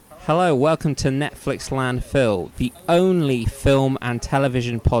Hello, welcome to Netflix Landfill, the only film and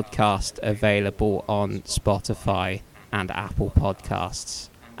television podcast available on Spotify and Apple Podcasts,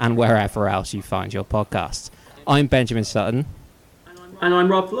 and wherever else you find your podcasts. I'm Benjamin Sutton. And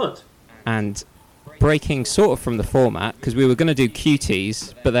I'm Rob Flood. And breaking sort of from the format, because we were going to do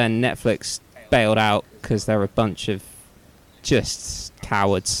cuties, but then Netflix bailed out because they're a bunch of just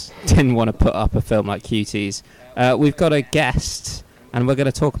cowards. Didn't want to put up a film like Cuties. We've got a guest, and we're going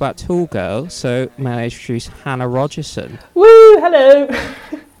to talk about Tall Girl. So may I introduce Hannah Rogerson. Woo! Hello.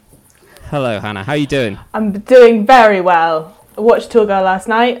 Hello, Hannah. How are you doing? I'm doing very well. I watched Tall Girl last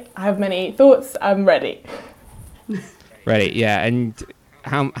night. I have many thoughts. I'm ready. Ready? Yeah. And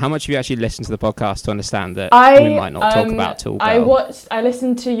how much have you actually listened to the podcast to understand that we might not talk about Tall Girl? I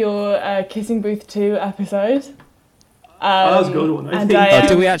listened to your Kissing Booth 2 episode. That was a good one, I think.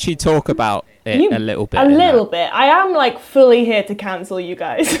 Do we actually talk about it a little bit? A little bit. I am fully here to cancel you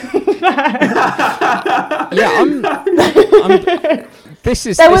guys. Yeah,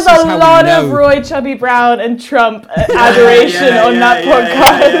 There was a lot of Roy Chubby Brown and Trump adoration on that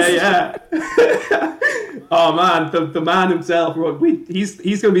podcast. Yeah. Oh man, the man himself. He's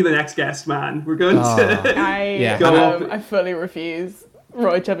going to be the next guest, man. We're going to. I fully refuse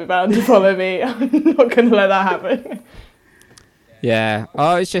Roy Chubby Brown to follow me. I'm not going to let that happen. Yeah.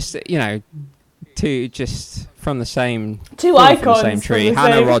 Oh, it's just, two just from the same... Two icons from the same tree.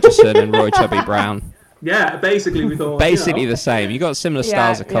 Hannah Rogerson and Roy Chubby Brown. Yeah, basically we thought... Basically the same. You got similar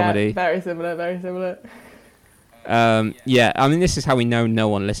styles of comedy. Yeah, very similar. Yeah, I mean, this is how we know no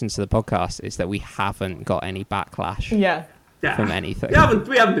one listens to the podcast, is that we haven't got any backlash from anything.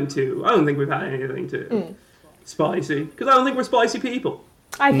 We haven't been too... I don't think we've had anything too spicy. Because I don't think we're spicy people.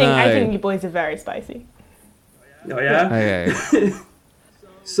 I think you boys are very spicy. Oh, yeah? Okay.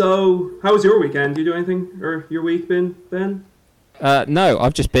 So, how was your weekend? Did you do anything? Or your week been, Ben? No,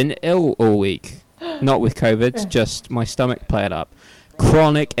 I've just been ill all week. Not with COVID, just my stomach played up.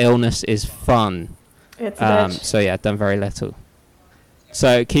 Chronic illness is fun. It's a bitch. So yeah, done very little.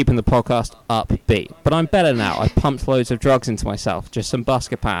 So keeping the podcast upbeat. But I'm better now. I pumped loads of drugs into myself. Just some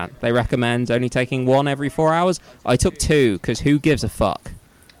Buscopan. They recommend only taking one every 4 hours. I took 2, because who gives a fuck?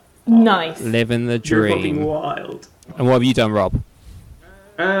 Nice. Living the dream. You're fucking wild. And what have you done, Rob?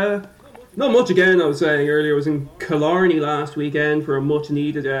 Not much again. I was saying earlier, I was in Killarney last weekend for a much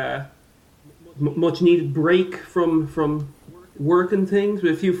needed break from work and things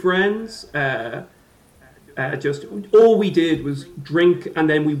with a few friends. Just all we did was drink, and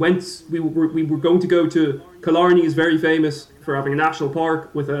then we were going to go to Killarney. Is very famous for having a national park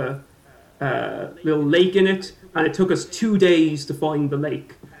with a little lake in it, and it took us 2 days to find the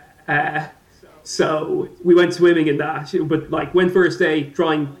lake. So we went swimming in that, but went first day,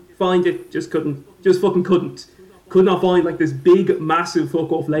 try and find it, just couldn't. Could not find this big, massive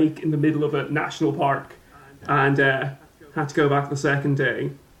fuck off lake in the middle of a national park, and had to go back the second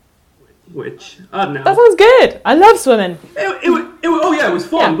day. Which I don't know. That sounds good. I love swimming. It was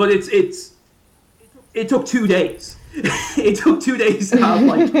fun, but it took 2 days. It took 2 days to have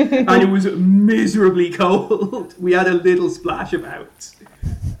and it was miserably cold. We had a little splash about.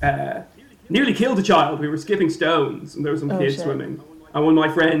 Nearly killed a child. We were skipping stones, and there were some kids swimming. And one of my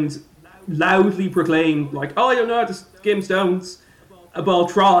friends loudly proclaimed, I don't know how to skim stones, but I'll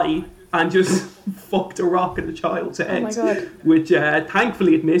try, and just fucked a rock at the child's head. Oh my God. Which,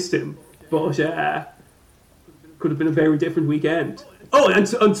 thankfully, it missed him. But could have been a very different weekend. Oh,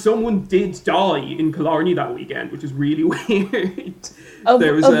 and someone did die in Killarney that weekend, which is really weird.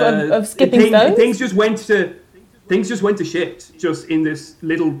 Of skipping stones? Things just went to shit just in this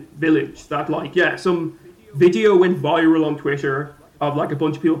little village. That some video went viral on Twitter of a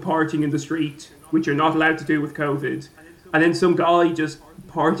bunch of people partying in the street, which you're not allowed to do with COVID. And then some guy just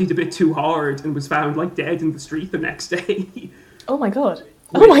partied a bit too hard and was found dead in the street the next day. Oh my God.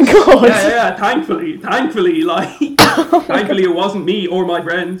 Oh my God. Yeah, thankfully, thankfully it wasn't me or my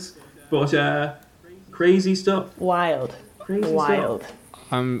friends, but crazy stuff. Wild. Stuff.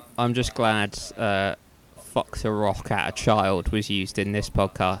 I'm just glad fuck the rock at a child was used in this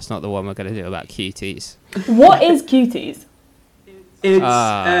podcast, not the one we're going to do about cuties. What is Cuties? It's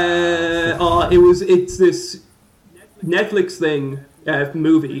this Netflix thing,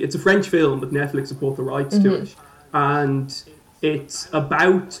 movie. It's a French film, but Netflix have bought the rights to it, and it's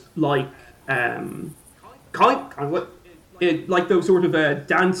about those sort of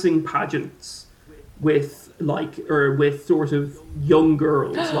dancing pageants with sort of young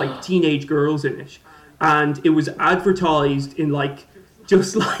girls, teenage girls in it, and it was advertised in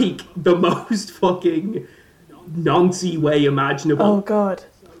just the most fucking noncy way imaginable. Oh God.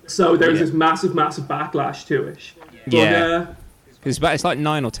 So there's this massive backlash to it. But, Because it's like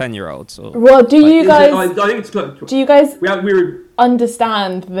 9 or 10-year-olds. Well, do you guys? I think it's close. Do you guys we were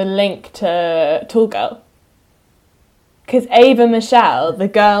understand the link to Tall Girl? Because Ava Michelle, the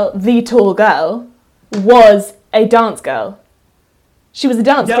tall girl, was a dance girl. She was a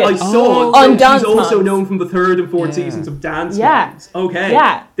dance kid. Yeah, I saw. On she's Dance also Moms. known from the 3rd and 4th seasons of Dance Moms. Okay.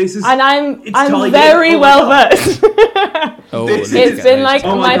 Yeah. This is. And I'm tied very in. well versed. It's been like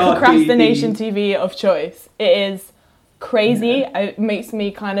Oh my God, procrastination TV of choice. It is crazy. It makes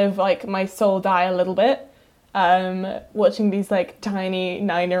me kind of like my soul die a little bit. Watching these like tiny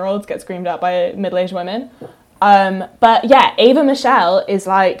 9-year-olds get screamed at by middle-aged women. But yeah, Ava Michelle is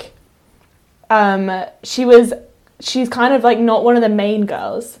like, she's kind of like not one of the main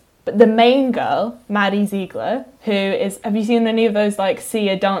girls, but the main girl, Maddie Ziegler, who is, have you seen any of those like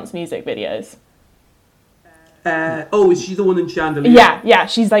Sia dance music videos? Is she the one in Chandelier? Yeah,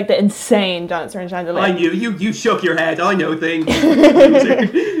 she's like the insane dancer in Chandelier. I knew you shook your head. I know things.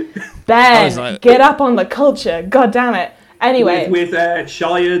 Ben, like, get up on the culture. God damn it. Anyway, with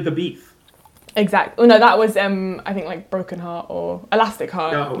Shia the Beef. Exactly. Oh no, that was I think like Broken Heart or Elastic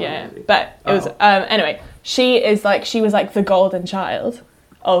Heart. Oh, yeah, really? but it was anyway. She was like the golden child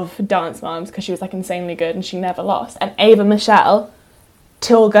of Dance Moms because she was like insanely good and she never lost. And Ava Michelle,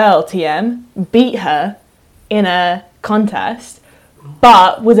 tall girl TM, beat her in a contest,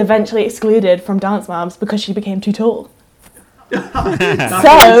 but was eventually excluded from Dance Moms because she became too tall.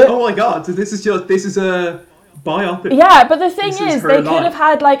 Oh my God! So this is a biopic. Yeah, but the thing This is her they could life. have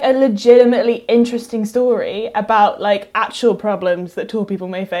had like a legitimately interesting story about like actual problems that tall people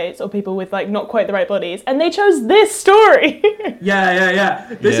may face or people with like not quite the right bodies, and they chose this story.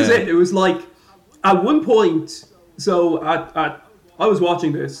 Yeah. This is it. It was like at one point. So I was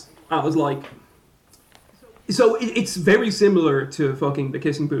watching this. I was like, so it's very similar to fucking The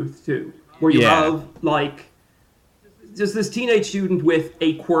Kissing Booth too, where you have like just this teenage student with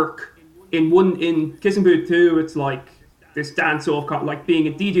a quirk. In Kissing Booth 2, it's like this dance-off, like being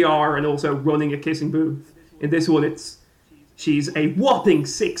a DDR and also running a kissing booth. In this one, she's a whopping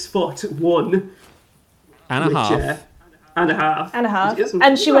 6'1" and a half. And a half.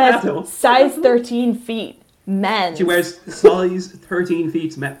 And she wears size 13 feet men. She wears size 13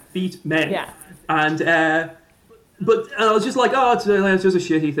 feet men. Yeah. And but I was just like, oh, it's just a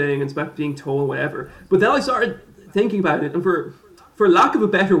shitty thing. It's about being tall, whatever. But then I started thinking about it, and for lack of a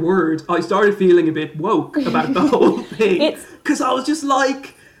better word, I started feeling a bit woke about the whole thing. Because I was just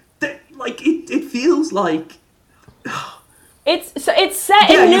like, it feels like... It's set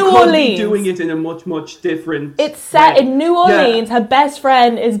in New you could Orleans. Be doing it in a much different... It's set way. in New Orleans. Yeah. Her best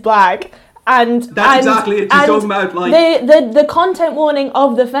friend is black. And that's exactly it. She's talking about like... The content warning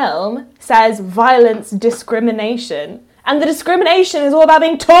of the film says violence, discrimination. And the discrimination is all about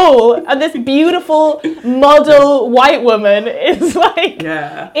being tall, and this beautiful model white woman is like,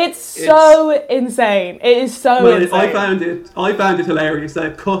 it's so insane. It is so insane. I found it hilarious that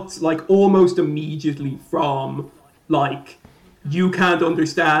it cuts like almost immediately from like, you can't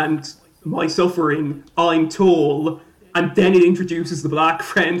understand my suffering, I'm tall, and then it introduces the black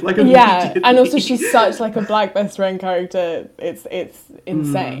friend like immediately. And also she's such like a black best friend character. It's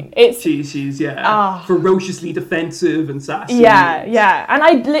insane. She's ferociously defensive and sassy. Yeah. And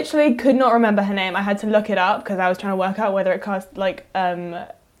I literally could not remember her name. I had to look it up because I was trying to work out whether it passed like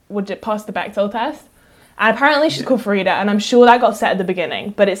would it pass the Bechdel test. And apparently she's called Frida, and I'm sure that got said at the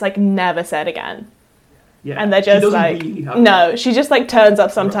beginning, but it's like never said again. Yeah. And they're just like, really she just like turns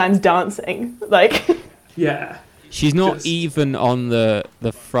up sometimes dancing, like. Yeah. She's not even on the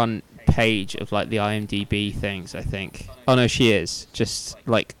front page of like the IMDb things, I think. Oh no, she is. Just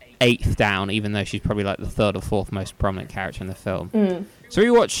like 8th down, even though she's probably like the 3rd or 4th most prominent character in the film. So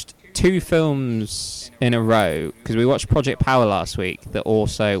we watched 2 films in a row, because we watched Project Power last week that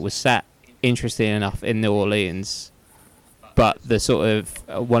also was set, interesting enough, in New Orleans. But the sort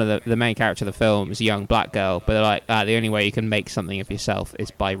of, one of the main character of the film is a young black girl, but they're like, the only way you can make something of yourself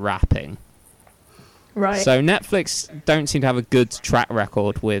is by rapping. Right. So Netflix don't seem to have a good track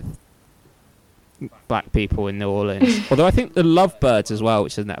record with black people in New Orleans. Although I think The Lovebirds as well,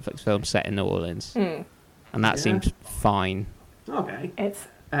 which is a Netflix film set in New Orleans. And that seemed fine. Okay. It's...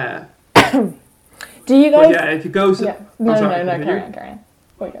 Do you guys... Yeah, if it goes... Yeah. No, carry on.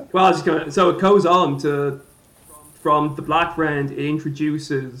 Well, I was just going so it goes on to... From the black friend, it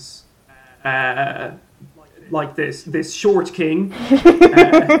introduces... like this short king.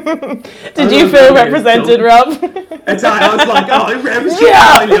 Did you feel represented, Rob? Exactly. I was like, I'm represented.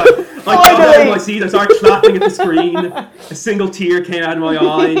 I got out of my seat. I started clapping at the screen. A single tear came out of my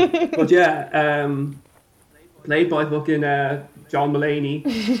eye. But played by fucking John Mulaney,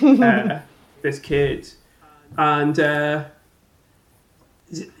 this kid, and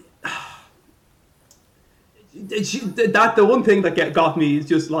the one thing that got me is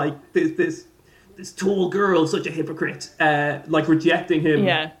just like this tall girl, such a hypocrite, like rejecting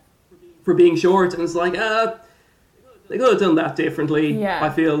him for being short, and it's like, they could have done that differently. Yeah. I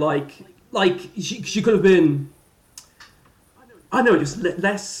feel like she could have been, I don't know, just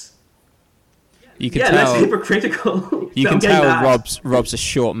less. You can tell less hypocritical. You can tell Rob's a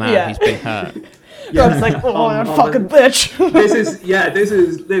short man who's been hurt. Rob's like, oh, that fucking bitch.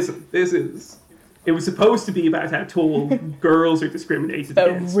 This is. It was supposed to be about how tall girls are discriminated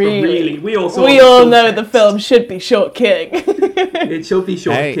against. Really, but really, we all know the film should be Short King. It should be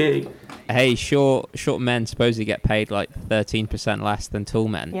Short King. Hey, short men supposedly get paid like 13% less than tall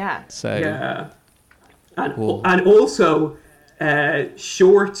men. Yeah. So yeah, and also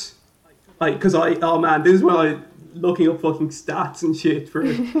short, like, because this is when I looking up fucking stats and shit for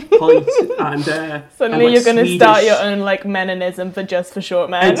height and suddenly and, like, you're gonna Swedish. start your own like meninism for short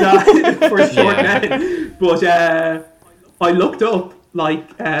men. Exactly, for short men. But I looked up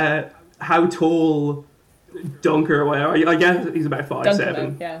like how tall Dunker, I guess he's about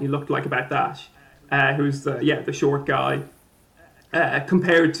 5'7". Yeah. He looked like about that. Who's the short guy,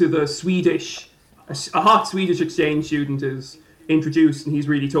 compared to the Swedish, a hot Swedish exchange student is introduced, and he's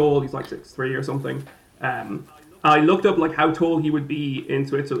really tall. He's like 6'3" or something. I looked up like how tall he would be in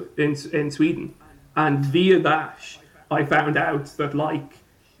Sweden, and via that I found out that like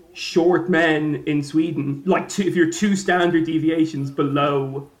short men in Sweden, like if you're 2 standard deviations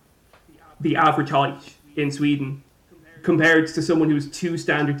below the average height in Sweden, compared to someone who's 2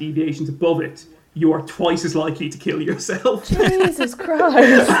 standard deviations above it, you are twice as likely to kill yourself. Jesus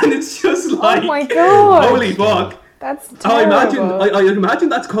Christ! And it's just like, oh my god, holy fuck! That's terrible. I imagine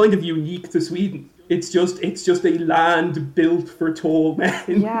that's kind of unique to Sweden. It's just a land built for tall men.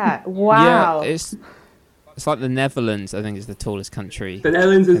 Yeah. Wow. Yeah, it's like the Netherlands. I think is the tallest country. The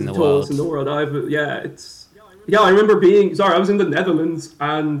Netherlands is the world. tallest in the world. I remember I was in the Netherlands,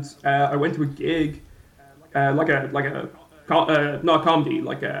 and I went to a gig, not a comedy,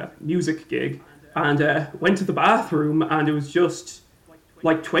 like a music gig, and went to the bathroom, and it was just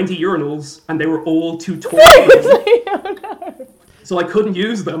like 20 urinals, and they were all too tall. Oh, no. So I couldn't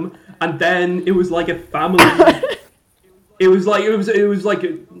use them, and then it was like a family. it was like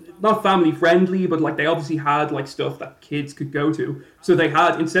not family friendly, but like they obviously had like stuff that kids could go to. So they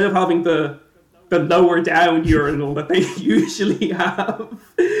had, instead of having the lower down urinal that they usually have,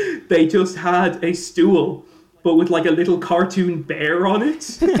 they just had a stool, but with like a little cartoon bear on it.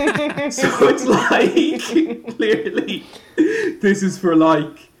 So it's like, clearly, this is for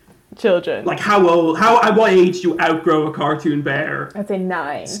like children. Like at what age do you outgrow a cartoon bear? I'd say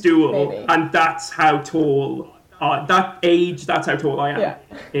 9. Stool, maybe. and that's how tall. That's how tall I am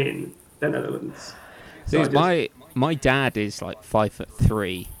in the Netherlands. So my dad is like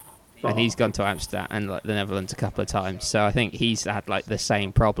 5'3", and he's gone to Amsterdam and like the Netherlands a couple of times. So I think he's had like the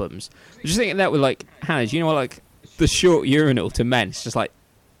same problems. I'm just thinking that with like Hannah, do you know what, like the short urinal to men? It's just like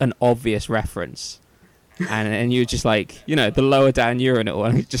an obvious reference. And you're just like, you know, the lower down urinal,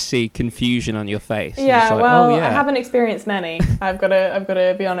 and you just see confusion on your face. Yeah, like, well, I haven't experienced many. I've got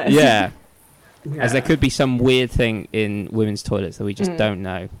to be honest. Yeah. As there could be some weird thing in women's toilets that we just don't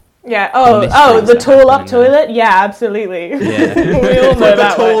know. Yeah. The tall up toilet. Yeah, absolutely. Yeah. We all know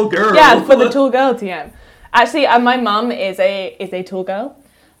that For the tall one. girl. Yeah, for the tall girl, TM. Actually, my mum is a tall girl,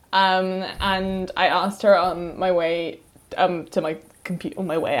 and I asked her on my way to my computer, on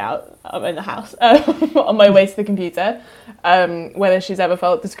my way out in the house, on my way to the computer, whether she's ever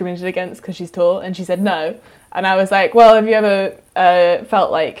felt discriminated against because she's tall, and she said no. And I was like, well, have you ever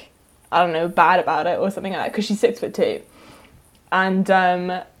felt like, I don't know, bad about it or something like that? Because she's 6'2",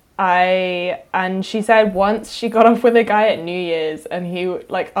 and she said once she got off with a guy at New Year's, and he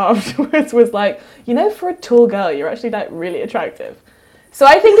like afterwards was like, you know, for a tall girl, you're actually like really attractive. So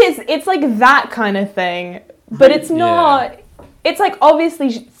I think it's like that kind of thing, but it's not. It's like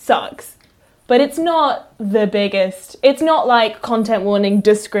obviously sucks, but it's not the biggest. It's not like content warning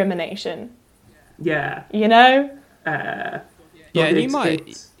discrimination. Yeah. You know. Yeah, and you might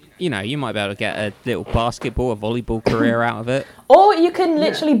be able to get a little basketball or volleyball career out of it. Or you can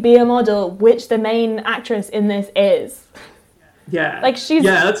literally be a model, which the main actress in this is. Yeah. Like she's.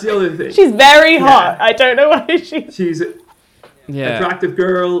 Yeah, that's the other thing. She's very hot. I don't know why she's. Attractive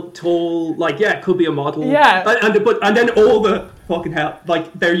girl, tall, like could be a model. Yeah. And then all the fucking hell,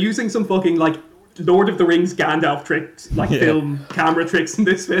 like they're using some fucking like Lord of the Rings Gandalf tricks, like film camera tricks in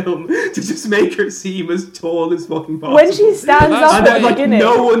this film to just make her seem as tall as fucking possible. When she stands up and at the like beginning,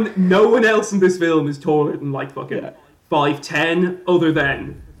 no one else in this film is taller than like fucking 5'10", other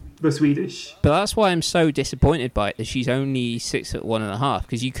than the Swedish. But that's why I'm so disappointed by it, that she's only 6'1.5",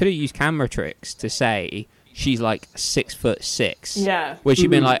 because you could have used camera tricks to say she's like 6'6". Yeah. Which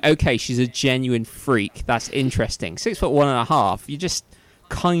you've been like, okay, she's a genuine freak. That's interesting. 6'1.5", you're just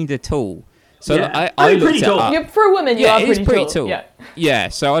kind of tall. So Yeah. I looked pretty it tall. up. For a woman, you are it is pretty pretty tall. Yeah. Yeah,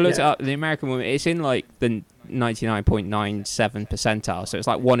 so I looked Yeah. up the American woman. It's in like the 99.97 percentile, so it's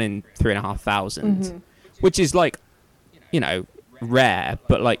like 1 in 3,500, which is like, you know, rare,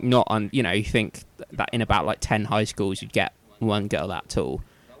 but like not on. You know, you think that in about like 10 high schools you'd get one girl that tall.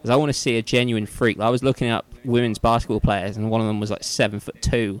 Because I want to see a genuine freak. I was looking up women's basketball players, and one of them was like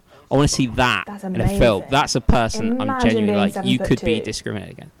 7'2". I want to see that That's in a film. amazing. That's a person I'm Imagine genuinely being like, you could be 7'2".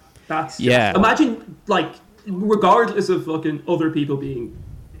 discriminated against. That's Yeah. Imagine, like, regardless of fucking other people being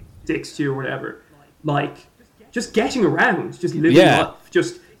dicks to you or whatever, like, just getting around, just living Yeah. life,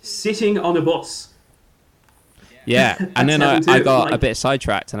 just sitting on a bus. Yeah, and then I 7'2", got like- a bit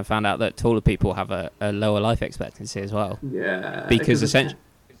sidetracked, and I found out that taller people have a lower life expectancy as well, Yeah. because essentially,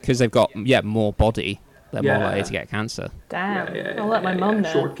 because they've got more body, they're more Yeah. likely to get cancer. Damn. I'll let my mum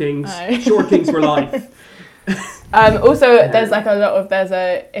know. Short kings. Oh. Short kings for life. Also, there's like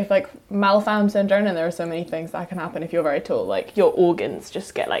if like Malfam syndrome, and there are so many things that can happen if you're very tall. Like your organs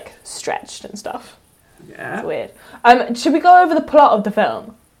just get like stretched and stuff. Yeah. It's weird. Should we go over the plot of the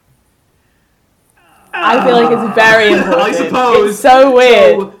film? I feel like it's very important. I suppose. It's so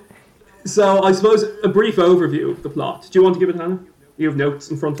weird. So I suppose a brief overview of the plot. Do you want to give it, Hannah? You have notes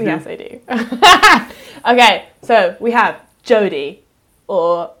in front of you? Yes, I do. Okay, so we have Jodie,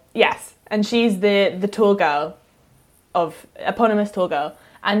 and she's the tall girl, eponymous tall girl,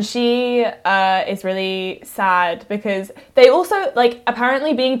 and she is really sad because they also, like,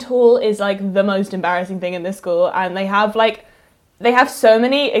 apparently being tall is like the most embarrassing thing in this school, and they have so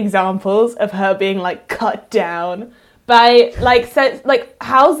many examples of her being like cut down by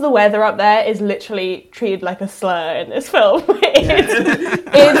how's the weather up there is literally treated like a slur in this film.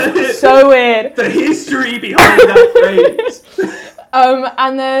 It's so weird. The history behind that phrase.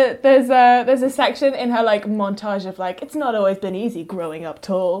 And there's a section in her like montage of like, it's not always been easy growing up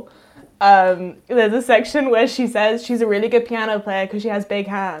tall. There's a section where she says she's a really good piano player because she has big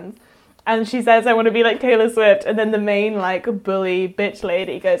hands. And she says, I want to be like Taylor Swift. And then the main, like, bully bitch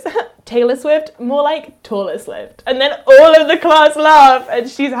lady goes, Taylor Swift? More like Taller Swift. And then all of the class laugh, and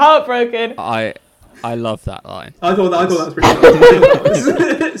she's heartbroken. I love that line. I thought that was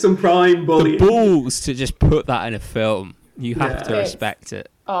pretty cool. Some prime bullying. The balls to just put that in a film. You have to Yeah. respect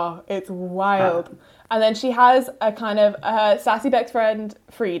it. Oh, it's wild. And then she has a kind of sassy best friend,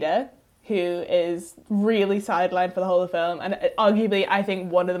 Frida, who is really sidelined for the whole of the film, and arguably I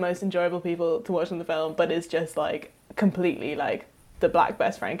think one of the most enjoyable people to watch in the film, but is just like completely like the black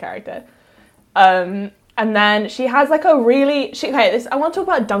best friend character. And then she has like I want to talk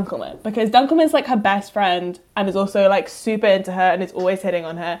about Dunkelman, because Dunkelman's like her best friend and is also like super into her and is always hitting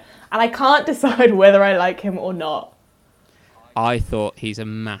on her, and I can't decide whether I like him or not. I thought he's a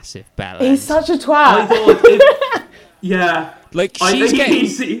massive bellend. He's such a I twat. thought, yeah. Like, I she's think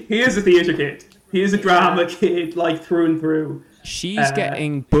getting... he is a theatre kid. He is a drama kid, like, through and through. She's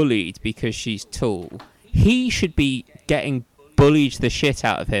getting bullied because she's tall. He should be getting bullied the shit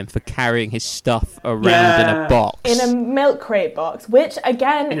out of him for carrying his stuff around in a box. In a milk crate box, which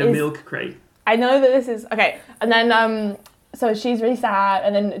again In is... a milk crate. I know that this is... Okay, and then... So she's really sad,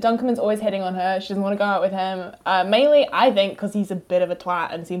 and then Dunkelman's always hitting on her. She doesn't want to go out with him. Mainly, I think, because he's a bit of a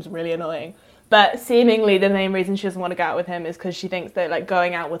twat and seems really annoying. But seemingly the main reason she doesn't want to go out with him is because she thinks that like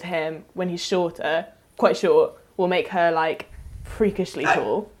going out with him when he's quite short, will make her like freakishly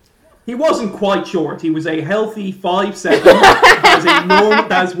tall. He wasn't quite short. He was a healthy 5'7",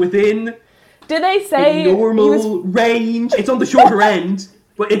 that's within Did they a say normal range. It's on the shorter end,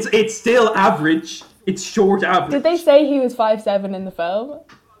 but it's still average. It's short average. Did they say he was 5'7" in the film?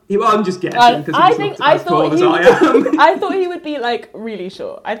 I'm just guessing because I thought as I am. I thought he would be like really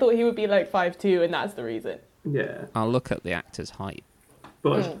short. I thought he would be like 5'2", and that's the reason. Yeah, I'll look at the actor's height.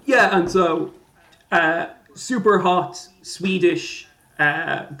 but yeah, and so super hot Swedish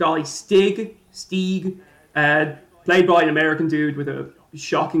guy Stig, played by an American dude with a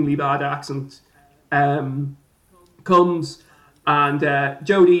shockingly bad accent, comes, and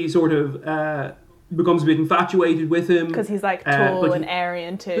Jodie sort of becomes a bit infatuated with him Because he's like tall but and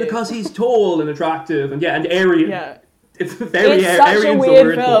Aryan too. because he's tall and attractive and Aryan. Yeah. It's very It's such a Aryan's the weird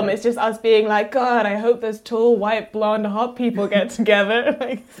word film. for it. It's just us being like, God, I hope those tall, white, blonde, hot people get together.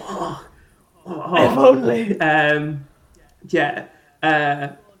 Like, if only.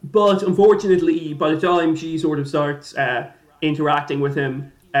 But unfortunately, by the time she sort of starts interacting with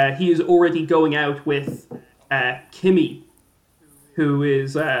him, he is already going out with Kimmy, who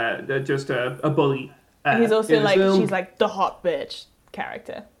is just a bully. He's also in the film. she's like the hot bitch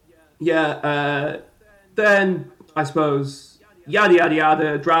character. Yeah, then I suppose yada yada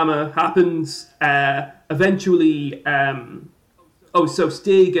yada drama happens. Eventually, so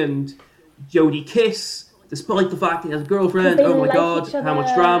Stig and Jodie kiss, despite the fact he has a girlfriend. They Oh my like god, each how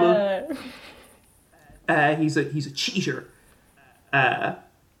much other. drama! He's a cheater.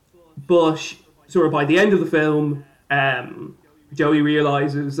 But sort of by the end of the film, Jodie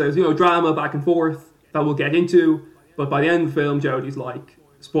realizes there's drama back and forth that we'll get into. But by the end of the film, Jodie's like,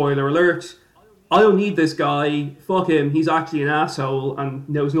 spoiler alert, I don't need this guy. Fuck him. He's actually an asshole and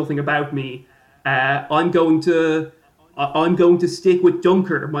knows nothing about me. I'm going to stick with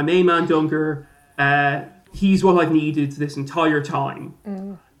Dunker, my main man Dunker. He's what I've needed this entire time.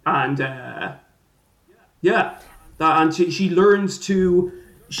 And and she learns to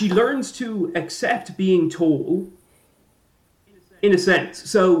accept being tall. In a sense,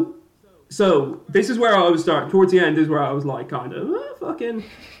 so this is where I was starting. Towards the end is where I was like, kind of fucking.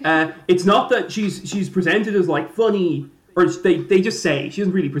 It's not that she's presented as like funny, or they just say she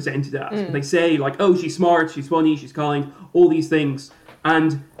isn't really presented as. They say like, oh, she's smart, she's funny, she's kind, all these things,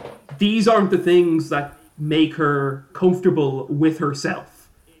 and these aren't the things that make her comfortable with herself.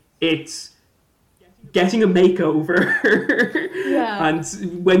 It's getting a makeover, and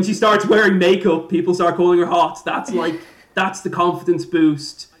when she starts wearing makeup, people start calling her hot. That's the confidence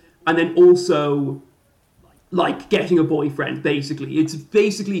boost. And then also, like, getting a boyfriend, basically. It's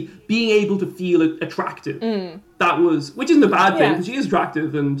basically being able to feel attractive. Which isn't a bad thing, because she is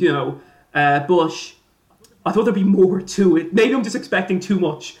attractive, and, but I thought there'd be more to it. Maybe I'm just expecting too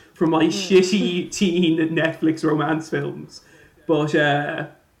much from my shitty teen Netflix romance films. But,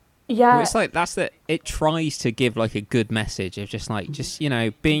 well, it's like it tries to give like a good message of just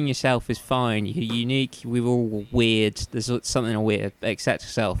being yourself is fine. You're unique. We're all weird. There's something weird. Accept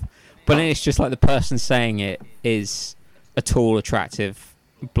yourself. But then it's just like the person saying it is a tall, attractive,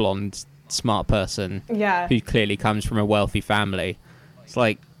 blonde, smart person who clearly comes from a wealthy family. It's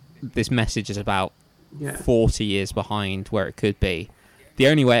like this message is about 40 years behind where it could be. The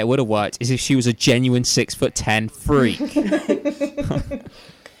only way it would have worked is if she was a genuine 6'10" freak.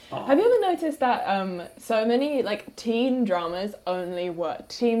 Have you ever noticed that so many like teen dramas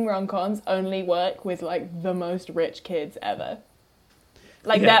teen rom-coms only work with like the most rich kids ever?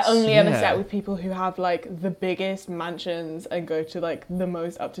 Like they're only ever set with people who have like the biggest mansions and go to like the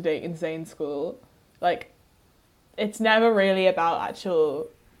most up-to-date insane school. Like it's never really about actual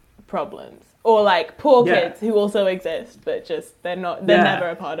problems or like poor kids who also exist, but just they're never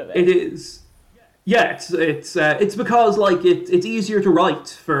a part of it. It is. Yeah, it's because like it's easier to write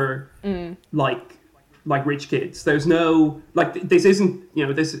for like rich kids. There's no like this isn't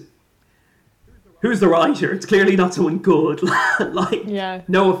who's the writer? It's clearly not someone good.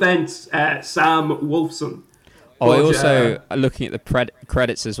 No offense, Sam Wolfson. I also looking at the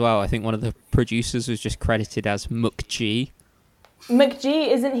credits as well. I think one of the producers was just credited as McG. McG,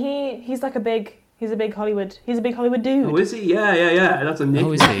 isn't he? He's a big Hollywood dude. Oh, is he? Yeah. That's a nickname.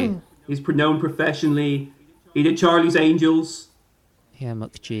 Oh, is he? He's known professionally. He did Charlie's Angels. Yeah,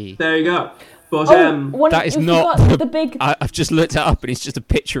 McG. There you go. But that is not the big. I've just looked it up, and it's just a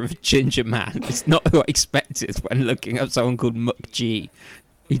picture of a ginger man. It's not who I expected when looking up someone called McG.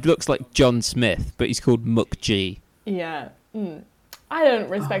 He looks like John Smith, but he's called McG. Yeah. I don't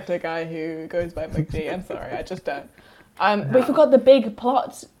respect a guy who goes by McG. I'm sorry, I just don't. We forgot the big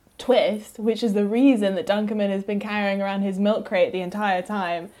plot twist, which is the reason that Dunkerman has been carrying around his milk crate the entire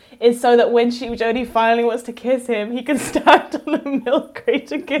time, is so that when Jodie finally wants to kiss him, he can stand on the milk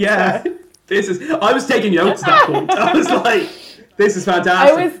crate and kiss her. I was taking notes at that point. I was like, this is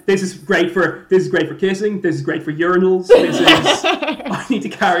fantastic. This is great for kissing. This is great for urinals. I need to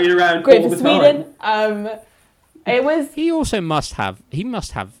carry it around great all for the Sweden. time. He also must have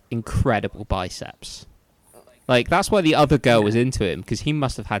incredible biceps. Like, that's why the other girl was into him, because he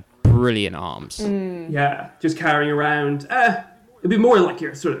must have had brilliant arms. Yeah, just carrying around. It'd be more like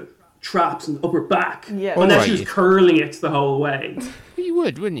your sort of traps and upper back. Yeah. Unless you was curling it the whole way. You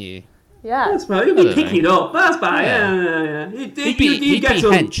would, wouldn't you? Yeah. That's fine. He'd be picking it up. That's fine. Yeah. He'd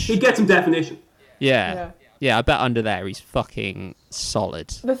get some definition. Yeah, I bet under there he's fucking solid.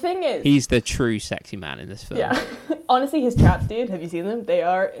 The thing is, he's the true sexy man in this film. Yeah. Honestly, his traps, dude, have you seen them? They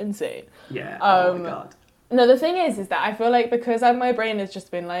are insane. Yeah. Oh my god. No, the thing is that I feel like because my brain has just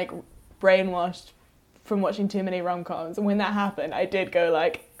been like brainwashed from watching too many rom-coms, and when that happened, I did go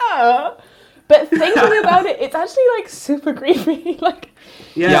like, ah. But thinking about it, it's actually like super creepy. Like,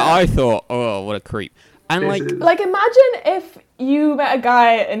 yeah, I thought, oh, what a creep. And like imagine if you met a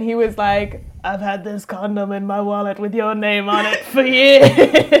guy and he was like, I've had this condom in my wallet with your name on it for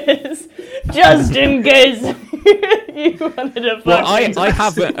years, just in case you wanted to fuck Well, me. I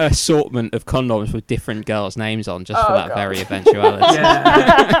have an assortment of condoms with different girls' names on just for Oh, that God. very eventuality.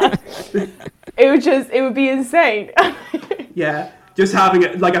 Yeah, It would be insane. yeah. Just having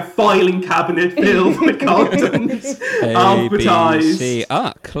a filing cabinet filled with condoms, A, B, alphabetized. C.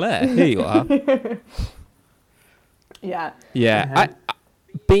 Ah, Claire, here you are. Yeah. Yeah,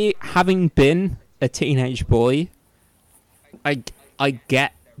 having been a teenage boy, I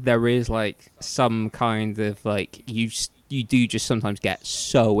get there is like some kind of like you do just sometimes get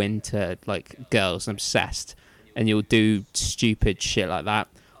so into like girls and obsessed, and you'll do stupid shit like that.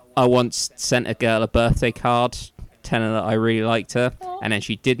 I once sent a girl a birthday card telling her that I really liked her, and then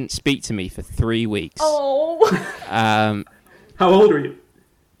she didn't speak to me for 3 weeks. Oh. How old are you?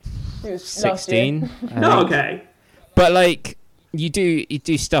 It was 16. I No, think. okay. But like you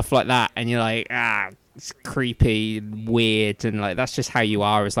do stuff like that, and you're like, it's creepy, and weird, and like that's just how you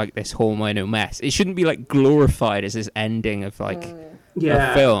are as like this hormonal mess. It shouldn't be like glorified as this ending of like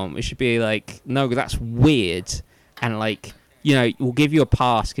Yeah. a film. It should be like, no, that's weird, and like, you know, we'll give you a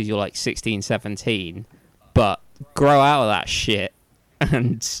pass because you're like 16, 17, but grow out of that shit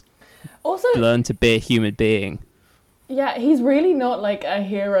and Also, learn to be a human being. yeah, he's really not like a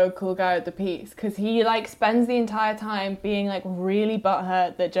hero, cool guy with the piece, because he like spends the entire time being like really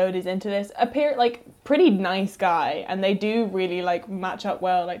butthurt that Jodie's into this. Like pretty nice guy, and they do really like match up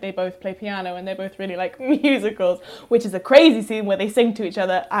well. Like they both play piano and they both really like musicals, which is a crazy scene where they sing to each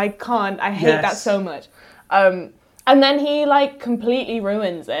other. I hate that Yes. so much. And then he like completely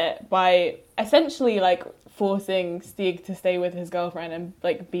ruins it by essentially like forcing Stieg to stay with his girlfriend and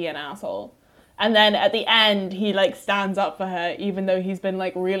like be an asshole. And then at the end, he like stands up for her, even though he's been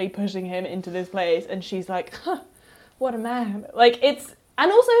like really pushing him into this place. And she's like, huh, what a man. Like it's,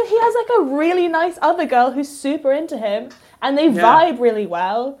 and also he has like a really nice other girl who's super into him, and they vibe really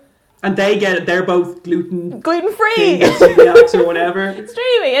well. And they're both gluten Gluten-free. celiacs or whatever.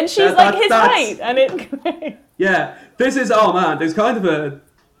 Streaming, and she's That- like that- his that's- height, and it. Yeah, this is there's kind of a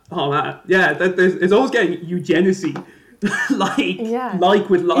it's always getting eugenicity, like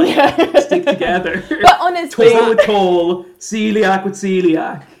with stick together. But honestly, Tall with tall, celiac with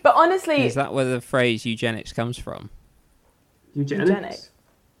celiac. but honestly, Is that where the phrase eugenics comes from? Eugenics. Eugenic.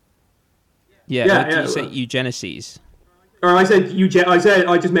 Yeah, Yeah, what did yeah, you say well- eugenices? Or I said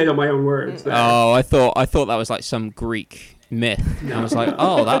I just made up my own words. There. Oh, I thought that was like some Greek myth. And I was like,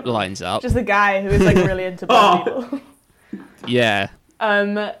 oh, that lines up. just a guy who is like really into black people. Yeah.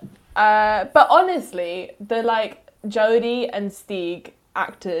 But honestly, the like Jodie and Stieg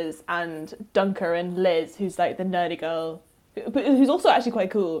actors and Dunker and Liz, who's like the nerdy girl, who's also actually quite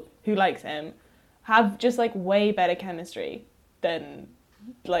cool, who likes him, have just like way better chemistry than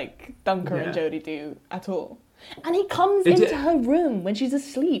like Dunker and Yeah. Jodie do at all. And he comes It's- into her room when she's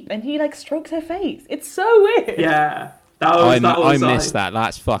asleep and he like strokes her face. It's so weird. Yeah, I was missed that.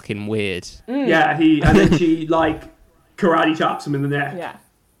 That's fucking weird. Yeah, and then she like karate chops him in the neck. Yeah.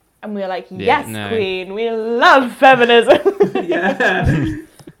 And we're like, Yeah, yes, no. queen, we love feminism. Yeah.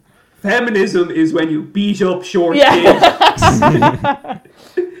 Feminism is when you beat up short Yeah. kids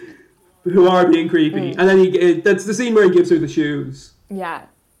who are being creepy, and then that's the scene where he gives her the shoes. Yeah.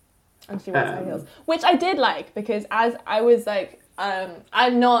 And she wears high heels. Which I did like, because as I was like,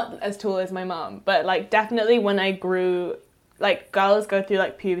 I'm not as tall as my mom, but like definitely when I grew, like girls go through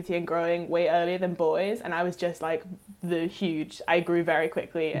like puberty and growing way earlier than boys, and I was just like I grew very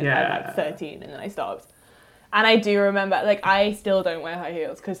quickly and at like 13 and then I stopped. And I do remember, like, I still don't wear high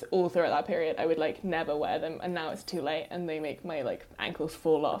heels because all throughout that period I would like never wear them, and now it's too late and they make my like ankles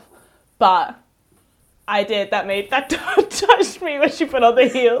fall off. But I did. That touched me when she put on the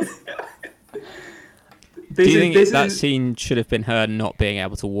heels. Do you think that scene should have been her not being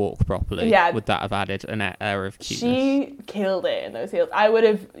able to walk properly? Yeah. Would that have added an air of cuteness? She killed it in those heels. I would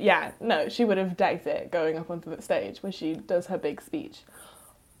have, she would have decked it going up onto the stage where she does her big speech.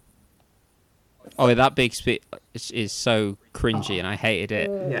 Oh, that big speech is so cringy, and I hated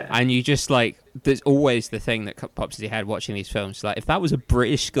it. Yeah. And you just like, there's always the thing that pops in your head watching these films. Like, if that was a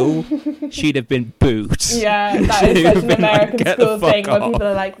British school, she'd have been booed. Yeah, that is She'd such have an been like, American "Get the school fuck thing where off." people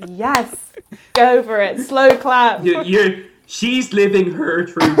are like, yes, go for it, slow clap. She's living her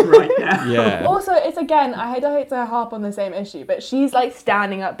truth right now. Yeah. Also, it's again, I hate to harp on the same issue, but she's like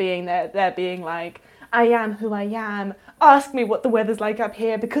standing up being there being like, I am who I am, ask me what the weather's like up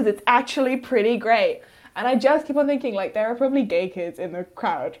here because it's actually pretty great. And I just keep on thinking, like, there are probably gay kids in the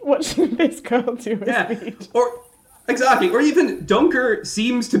crowd watching this girl do a speech. Or even Dunker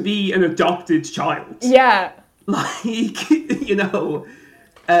seems to be an adopted child. Yeah. Like,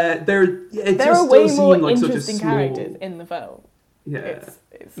 There There just are way does more seem like such a interesting small, characters in the film. Yeah.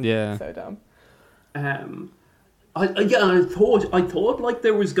 It's Yeah. so dumb. I thought like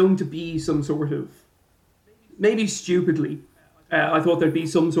there was going to be some sort of, maybe stupidly, I thought there'd be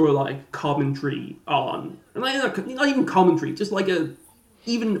some sort of like commentary on, and not even commentary, just like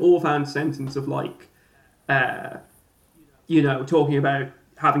even offhand sentence of like, talking about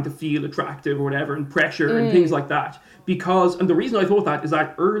having to feel attractive or whatever, and pressure and things like that. And the reason I thought that is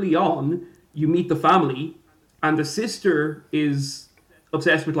that early on you meet the family, and the sister is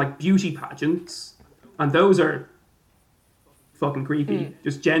obsessed with like beauty pageants, and those are fucking creepy.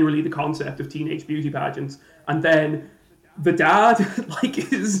 Just generally the concept of teenage beauty pageants. And then the dad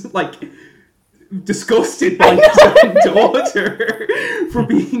is disgusted by his own daughter for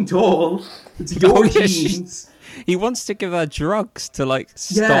being tall. It's your genes. He wants to give her drugs to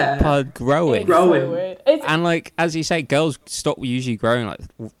stop her growing. It's so weird. And as you say, girls stop usually growing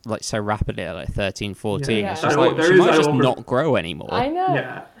like so rapidly at 13, 14. Yeah. It's just she might just not grow anymore. I know.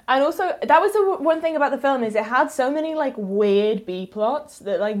 Yeah. And also, that was the one thing about the film, is it had so many weird B plots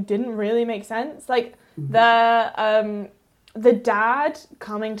that didn't really make sense. The dad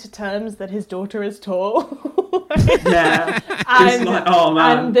coming to terms that his daughter is tall. Yeah. And, oh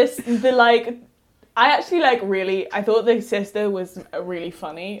man. And I actually I thought the sister was really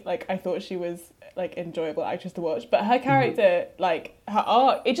funny. I thought she was enjoyable actress to watch, but her character, her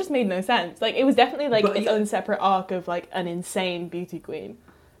arc, it just made no sense. It was definitely its own separate arc of an insane beauty queen,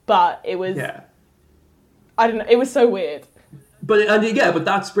 but it was, I don't know, it was so weird. But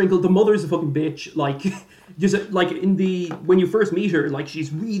that sprinkled, the mother's a fucking bitch. When you first meet her,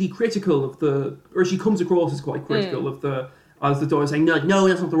 she's really critical of or she comes across as quite critical of as the daughter saying, no,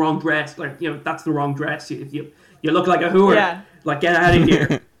 that's not the wrong dress. That's the wrong dress. You look like a whore. Yeah. Get out of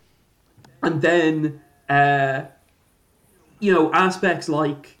here. And then, aspects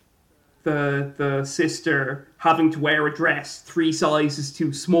like the sister having to wear a dress 3 sizes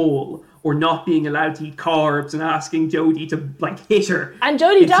too small, or not being allowed to eat carbs, and asking Jodie to hit her. And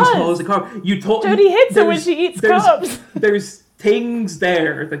Jodie does. Jodie hits her when she eats carbs. There's things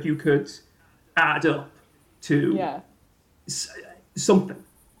there that you could add up to something.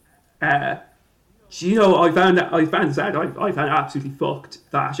 I found this out. I found absolutely fucked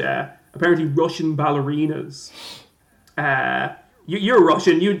that apparently Russian ballerinas. You're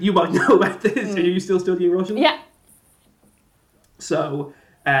Russian. You might know about this. Are you still studying Russian? Yeah. So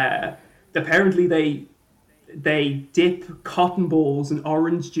apparently they dip cotton balls in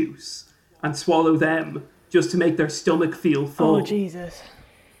orange juice and swallow them just to make their stomach feel full. Oh Jesus!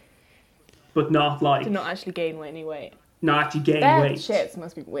 But not to not actually gain any weight. Not actually gain Their weight. shits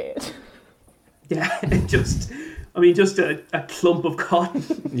must be weird. Yeah, just a clump of cotton.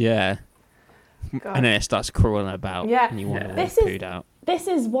 Yeah. God. And then it starts crawling about. Yeah. And you want to This pooed out. This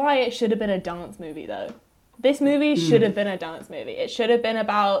is why it should have been a dance movie, though. This movie should have been a dance movie. It should have been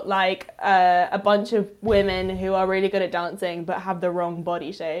about a bunch of women who are really good at dancing but have the wrong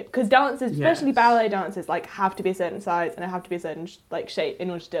body shape. Because dancers, especially ballet dancers, have to be a certain size and have to be a certain shape in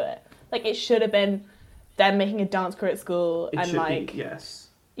order to do it. It should have been them making a dance crew at school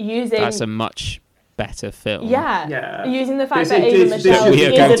using. That's a much better film. Yeah. Using the fact that Ava that Michelle we are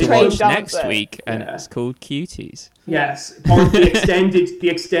is going a to trained watch dancer. next week, and it's called Cuties. Yes, part of the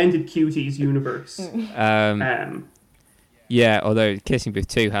extended Cuties universe. Yeah, although Kissing Booth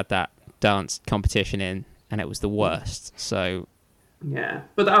 2 had that dance competition in, and it was the worst. So yeah,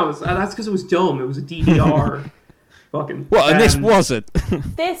 but that's because it was dumb. It was a DDR. Fucking. Well, and this wasn't.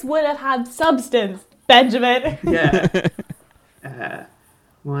 This would have had substance, Benjamin. Yeah.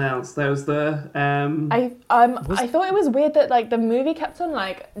 What else? There was the. I thought it was weird that the movie kept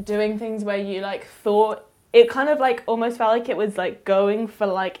on doing things where you thought it kind of almost felt like it was going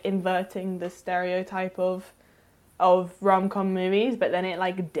for inverting the stereotype of rom-com movies, but then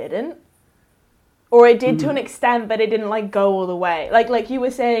it didn't. Or it did to an extent, but it didn't go all the way. Like you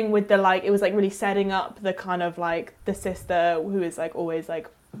were saying with the it was really setting up the kind of the sister who is always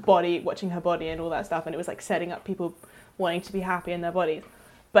watching her body and all that stuff, and it was setting up people wanting to be happy in their bodies,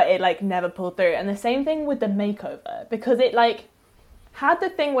 but it never pulled through. And the same thing with the makeover, because it had the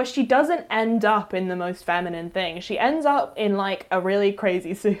thing where she doesn't end up in the most feminine thing. She ends up in a really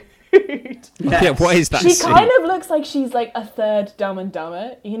crazy suit. Yes. Yeah, what is that She suit? kind of looks like she's a third Dumb and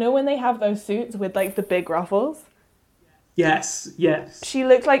Dumber. You know when they have those suits with the big ruffles? Yes. She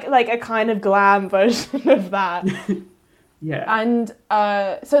looked like a kind of glam version of that. Yeah. And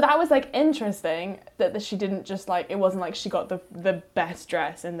so that was interesting that she didn't just it wasn't she got the best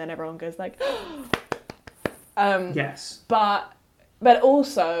dress and then everyone goes Yes. But But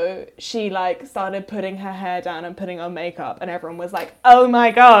also, she like started putting her hair down and putting on makeup, and everyone was like, "Oh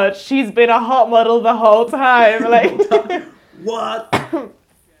my god, she's been a hot model the whole time!" Like, what?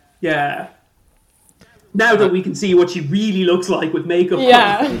 Yeah. Now that we can see what she really looks like with makeup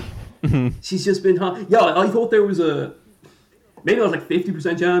yeah, on, she's just been hot. Yeah, I thought there was maybe it was like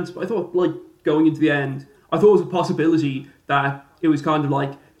 50% chance, but I thought like going into the end, I thought it was a possibility that it was kind of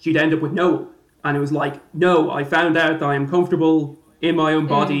like she'd end up with Noah, and it was like, no, I found out that I am comfortable in my own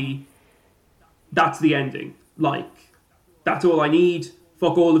body. That's the ending. Like, that's all I need.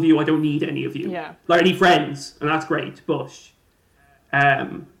 Fuck all of you. I don't need any of you. Yeah. Like, I need friends, and that's great. But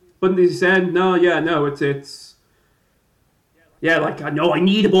in the end, it's yeah. Like, I know I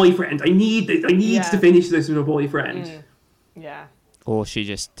need a boyfriend. I need to finish this with a boyfriend. yeah. Or she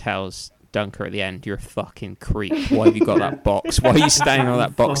just tells Dunker at the end, "You're a fucking creep. Why have you got that box? Why are you standing on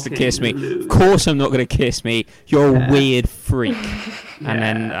that box to kiss me? Of course I'm not going to kiss me. You're a weird freak." And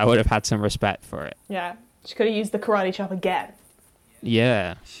then I would have had some respect for it. Yeah, she could have used the karate chop again.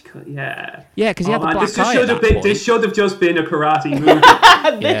 Yeah. Yeah. Yeah, because he had the black eye at that point. This should have just been a karate movie.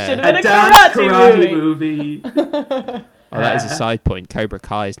 This should have been a a dance karate movie. Oh, that is a side point. Cobra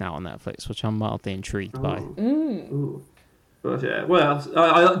Kai is now on Netflix, which I'm mildly intrigued by. Ooh. But yeah, well,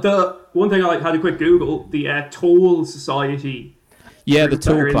 the one thing I had a quick Google, the Toll Society. Yeah, the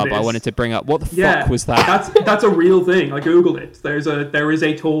Tool Club. I wanted to bring up. What the fuck was that? That's a real thing. I googled it. There is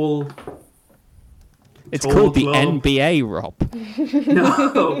a Toll. It's Toll called Club. the NBA, Rob.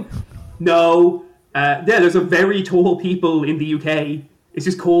 No. There's a very tall people in the UK. It's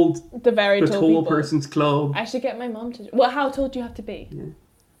just called The very the tall Tall people. Persons Club. I should get my mom to. Well, how tall do you have to be? Yeah.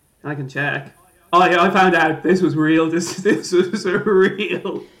 I can check. Oh yeah, I found out this was real. This was a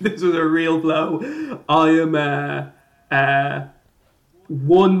real blow. I am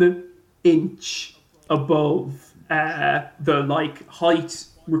 1 inch above the like height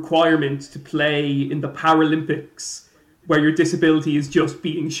requirement to play in the Paralympics, where your disability is just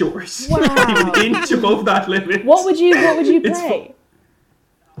being short. Wow. I'm an inch above that limit. What would you It's play?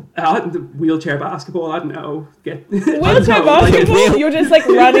 Wheelchair basketball. I don't know. Wheelchair basketball? You're just like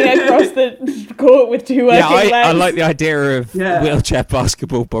running across the court with two working legs. I like the idea of wheelchair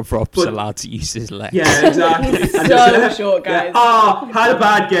basketball, but Rob's allowed to use his legs. Yeah, exactly. And so short, guys. Had a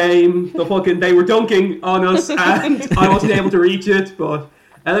bad game. They were dunking on us, and I wasn't able to reach it. But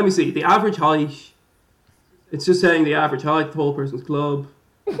let me see. The average height. It's just saying the average height. Tall Persons Club.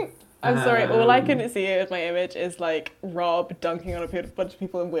 I'm sorry, all I can see with my image is like Rob dunking on a bunch of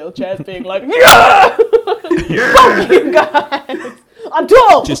people in wheelchairs being like, yeah! Fuck you guys! I'm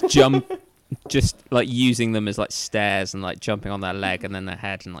tall! Just like using them as like stairs and like jumping on their leg and then their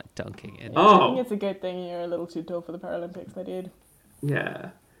head and like dunking it. I think it's a good thing you're a little too tall for the Paralympics, my dude. Yeah.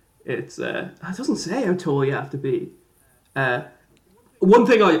 It's, it doesn't say how tall you have to be. One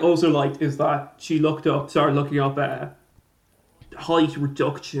thing I also liked is that she started looking up height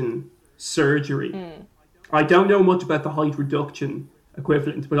reduction surgery. I don't know much about the height reduction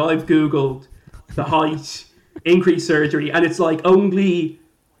equivalent, but I've googled the height increase surgery, and it's like only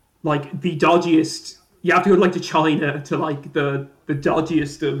like the dodgiest. You have to go like to China to like the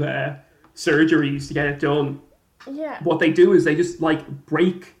dodgiest of surgeries to get it done. Yeah. What they do is they just like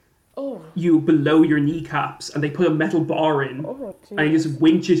break you below your kneecaps, and they put a metal bar in, and you just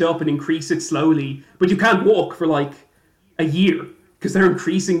winch it up and increase it slowly. But you can't walk for like a year because they're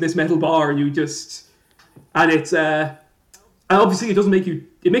increasing this metal bar, and it's and obviously it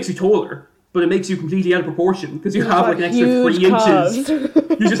makes you taller, but it makes you completely out of proportion because you have like an extra 3 inches.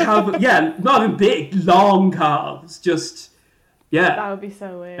 You just have not even big, long calves. That would be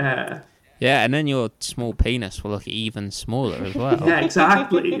so weird. Yeah, and then your small penis will look even smaller as well. Yeah,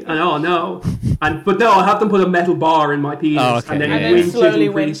 exactly. And but I have them put a metal bar in my penis, and then slowly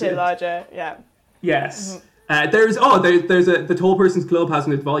winch it larger. Yeah. Yes. There's the Tall Persons Club has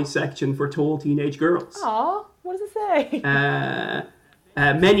an advice section for tall teenage girls. Aw, what does it say?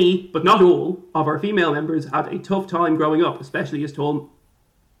 Many, but not all, of our female members had a tough time growing up, especially as tall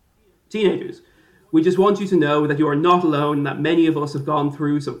teenagers. We just want you to know that you are not alone, and that many of us have gone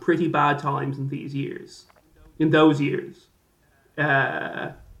through some pretty bad times in those years.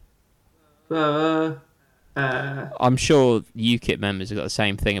 I'm sure UKIP members have got the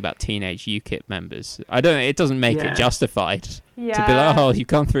same thing about teenage UKIP members. It doesn't make it justified to be like, oh, you've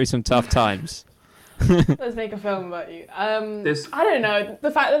gone through some tough times. Let's make a film about you. I don't know.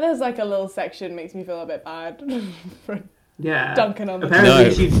 The fact that there's like a little section makes me feel a bit bad. Dunking on the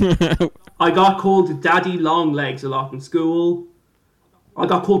apparently I got called Daddy Longlegs a lot in school. I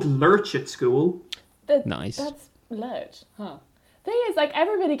got called Lurch at school. Nice. That's Lurch, huh? Thing is, like,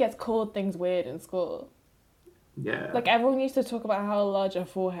 everybody gets called things weird in school. Yeah. Like everyone used to talk about how large a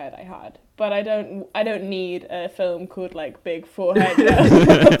forehead I had, but I don't need a film called like Big Forehead.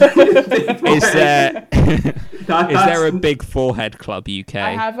 Is there is there a That's- big forehead club UK?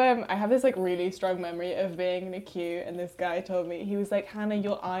 I have this like really strong memory of being in a queue and this guy told me, he was like, Hannah,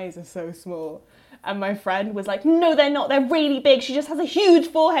 your eyes are so small. And my friend was like, no, they're not. They're really big. She just has a huge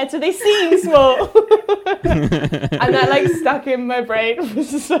forehead, so they seem small. And that like stuck in my brain for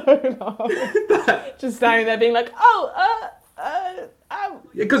so long. Just standing there being like,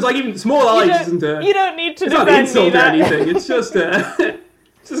 Because like even small eyes isn't a. you don't need to It's not defend an insult me or that. anything. It's just a.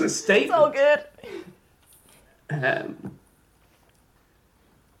 It's just a It's all statement. good.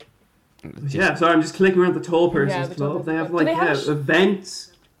 Yeah, sorry, I'm just clicking around the Tall Persons the Tall Club. They Persons have Club. Do like they have events.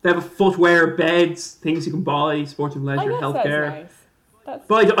 They have a footwear, beds, things you can buy, sports and I leisure, guess healthcare. that's nice. That's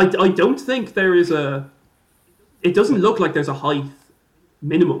But I don't think there is a. It doesn't look like there's a height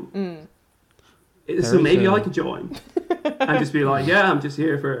minimum. So There maybe is a- I could join and just be like, yeah, I'm just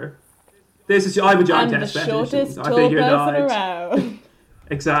here for. This is I'm a giant and the test shortest I tall figured person I'd- around.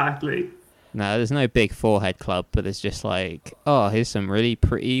 Exactly. No, there's no big forehead club, but there's just like, oh, here's some really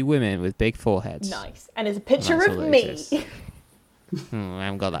pretty women with big foreheads. Nice. And it's a picture That's of all that me. exists. I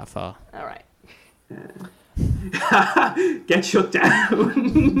haven't got that far. All right. Get shut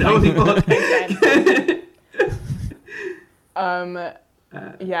down. No,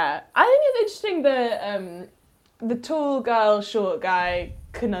 Yeah, I think it's interesting the tall girl, short guy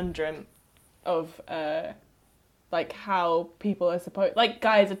conundrum of like how people are supposed, like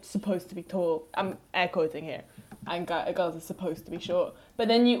guys are supposed to be tall. I'm air quoting here, and girls are supposed to be short. But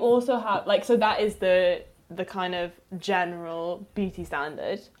then you also have like, so that is the kind of general beauty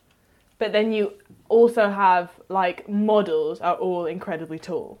standard. But then you also have like models are all incredibly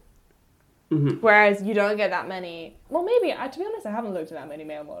tall. Whereas you don't get that many. Well, maybe to be honest, I haven't looked at that many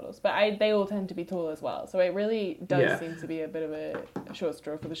male models, but they all tend to be tall as well. So it really does seem to be a bit of a short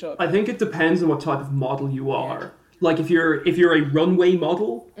straw for the short. I think it depends on what type of model you are. Like if you're a runway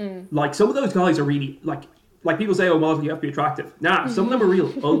model, like some of those guys are really like people say, oh, model, you have to be attractive. Nah, some of them are real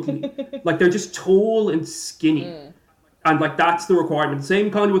ugly. Like they're just tall and skinny, and like that's the requirement. Same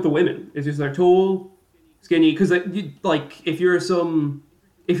kind of with the women. It's just they're tall, skinny. Because like if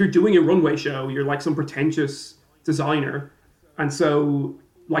you're doing a runway show, you're like some pretentious designer, and so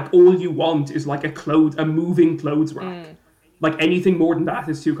like all you want is like a moving clothes rack. Like anything more than that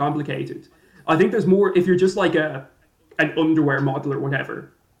is too complicated. I think there's more if you're just like an underwear model or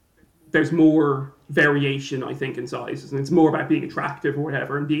whatever. There's more variation, I think, in sizes, and it's more about being attractive or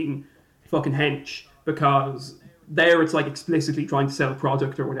whatever and being fucking hench, because there it's like explicitly trying to sell a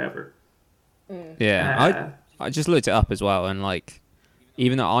product or whatever. Yeah, I just looked it up as well, and like,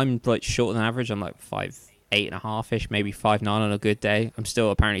 even though I'm like shorter than average, I'm like 5'8.5" ish, maybe 5'9" on a good day. I'm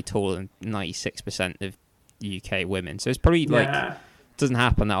still apparently taller than 96% of UK women, so it's probably like doesn't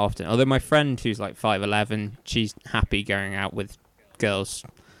happen that often. Although my friend who's like 5'11", she's happy going out with girls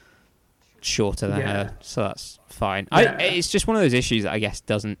shorter than her, so that's fine. It's just one of those issues that I guess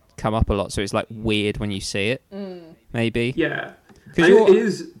doesn't come up a lot, so it's like weird when you see it. Maybe. Yeah, because it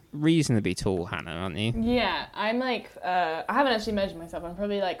is reasonably tall, Hannah, aren't you? Yeah, I'm like I haven't actually measured myself. I'm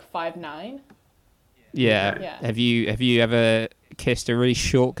probably like 5'9". Yeah. Have you ever kissed a really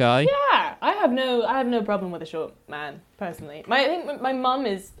short guy? Yeah, I have no problem with a short man personally. I think my mum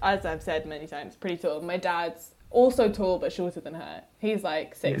is, as I've said many times, pretty tall. My dad's also tall but shorter than her. He's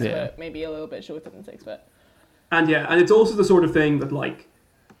like 6 foot, maybe a little bit shorter than 6 foot. And it's also the sort of thing that like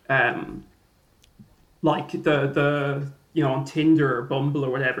the on Tinder or Bumble or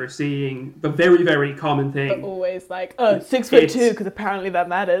whatever, seeing the very, very common thing. But always like, 6'2", because apparently that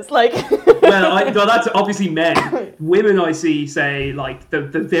matters. Like, well, that's obviously men. Women I see say like the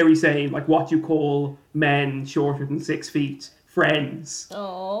very same, like what you call men shorter than 6 feet, friends.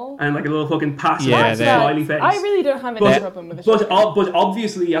 oh, And like a little fucking passive smiley face. I really don't have any problem with a short man. But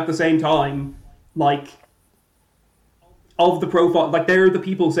obviously at the same time, like of the profile, like they're the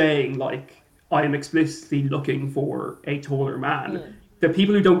people saying like, I am explicitly looking for a taller man. The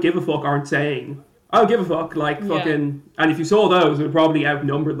people who don't give a fuck aren't saying, I don't give a fuck, like fucking... And if you saw those, it would probably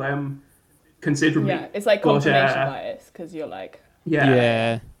outnumber them considerably. Yeah, it's like confirmation bias, because you're like...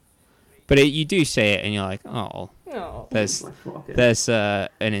 Yeah. But you do say it and you're like, oh, No. there's Like, fuck it.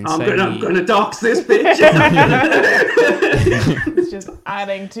 an insane... I'm gonna dox this bitch. It's just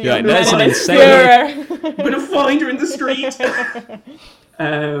adding to You're your like, there's an insane... I'm gonna find her in the street.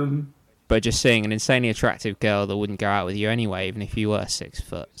 But just seeing an insanely attractive girl that wouldn't go out with you anyway, even if you were 6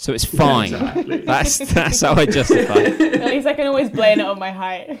 foot. So it's fine. Exactly. That's how I justify it. At least I can always blame it on my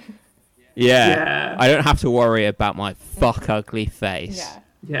height. Yeah. Yeah. I don't have to worry about my fuck ugly face. Yeah.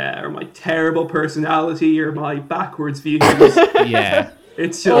 Yeah, or my terrible personality, or my backwards views. Yeah.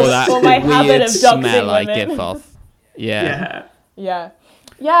 It's Or just that Or my habit weird of doxing smell I women. give off. Yeah. yeah. Yeah.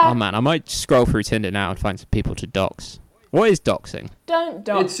 Yeah. Oh man, I might scroll through Tinder now and find some people to dox. What is doxing? Don't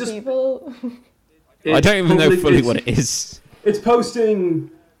dox It's just- people. I don't even know fully it's- what it is. It's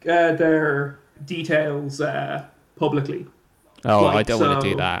posting their details publicly. Oh, Like, I don't want to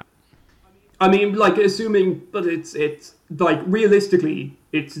do so- that. I mean, like, assuming, but it's like realistically,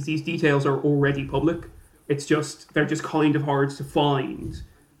 it's these details are already public. It's just they're just kind of hard to find,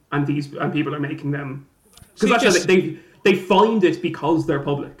 and people are making them So you because just- they find it because they're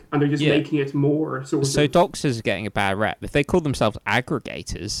public, and they're just Yeah. making it more sort of. So doxers are getting a bad rep. If they call themselves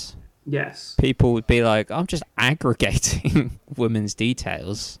aggregators, Yes. people would be like, I'm just aggregating women's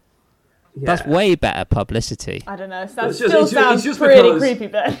details. Yeah. That's way better publicity. I don't know. That It's just- still it's sounds just pretty because- creepy,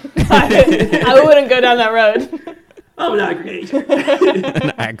 Ben. I wouldn't go down that road. I'm an aggregator.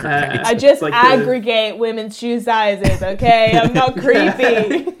 An aggregator. I just Like aggregate women's shoe sizes, okay? I'm not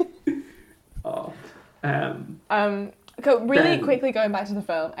creepy. Really Ben. quickly going back to the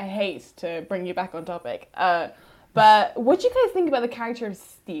film, I hate to bring you back on topic, but what do you guys think about the character of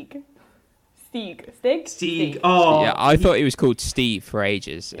Stieg? Stieg. Oh, Yeah, I thought he was called Steve for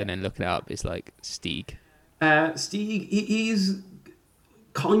ages, and then looking it up, it's like Stieg. Stieg. He's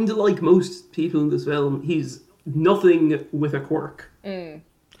kind of like most people in this film. He's nothing with a quirk.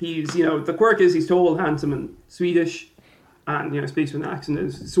 He's, the quirk is he's tall, handsome, and Swedish, and speaks with an accent.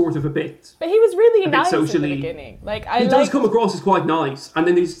 Is sort of a bit. But he was really A bit nice in socially- the beginning. Like He I does like. come across as quite nice, and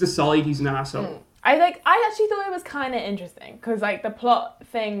then they just decide he's an asshole. I actually thought it was kind of interesting because like the plot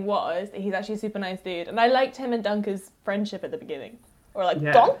thing was that he's actually a super nice dude, and I liked him and Dunker's friendship at the beginning, or like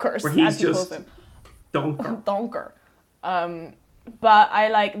Yeah, Donkers where he's as he calls just- him, Donker. Donker. But I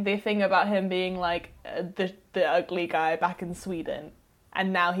like the thing about him being like the ugly guy back in Sweden,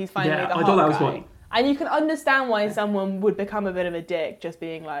 and now he's finally Yeah, the I hot thought that was guy. funny. And you can understand why someone would become a bit of a dick just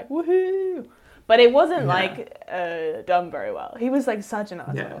being like woohoo, but it wasn't Yeah. like done very well. He was like such an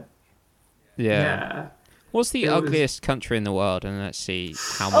asshole. Yeah. Yeah. Yeah. What's the It was- ugliest country in the world? And let's see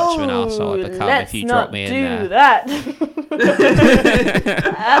how much of an arsehole I become let's if you not drop me in do there. that.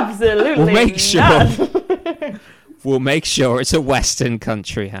 Absolutely. We'll make sure. not. We'll make sure it's a Western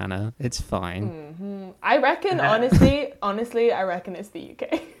country, Hannah. It's fine. I reckon, honestly, I reckon it's the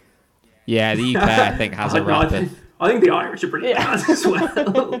UK. Yeah, the UK, I think, has a No, rap. I think the Irish are pretty Yeah. bad as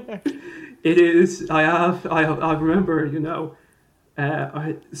well. It is. I remember.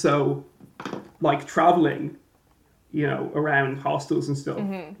 So like traveling, around hostels and stuff.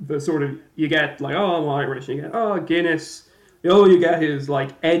 The sort of you get like, oh, I'm Irish. You get Guinness. All you get is like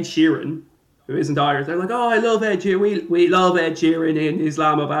Ed Sheeran, who isn't Irish. They're like, oh, I love Ed Sheeran. We love Ed Sheeran in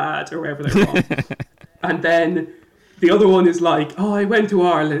Islamabad or wherever they're from. And then the other one is like, oh, I went to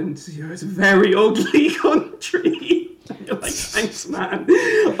Ireland. It's a very ugly country. You're like, thanks, man.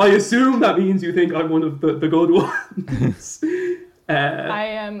 I assume that means you think I'm one of the good ones.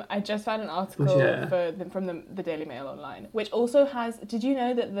 I just found an article Yeah. from the Daily Mail online, which also has. Did you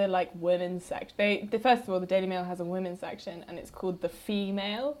know that the like women's section? First of all, the Daily Mail has a women's section, and it's called the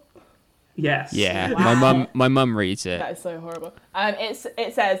Female. Yes. Yeah, Wow. my mum reads it. That is so horrible.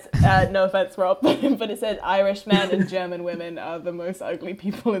 It says, no offense, Rob, but it says Irish men and German women are the most ugly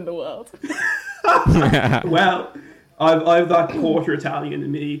people in the world. Well, I've that quarter Italian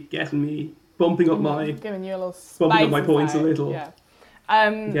in me, getting me bumping up my. Giving you a little Bumping spice up my points a inside. little. Yeah.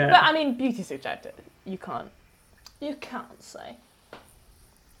 Yeah. But I mean, beauty's subjective. You can't say.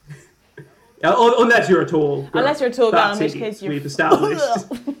 Unless you're a tall. girl. Unless you're a tall girl, That's in which it, case you're. we've established.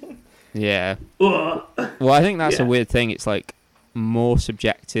 Yeah. Ugh. Well, I think that's a Yeah. weird thing. It's like more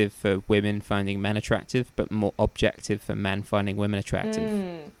subjective for women finding men attractive, but more objective for men finding women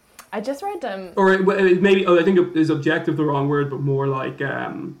attractive. I just read Or maybe I think is objective the wrong word, but more like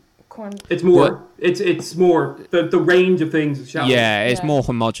corn. it's more What? it's more the range of things. Shall we? Yeah, it's Yeah. more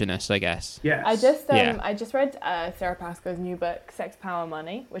homogenous, I guess. Yes. Yeah. I just read Sarah Pascoe's new book, Sex, Power,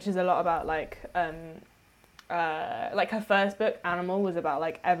 Money, which is a lot about like her first book, Animal, was about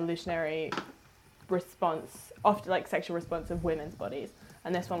like evolutionary response, often like sexual response of women's bodies,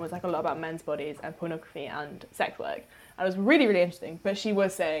 and this one was like a lot about men's bodies and pornography and sex work. And it was really, really interesting. But she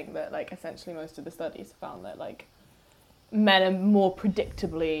was saying that like essentially most of the studies found that like men are more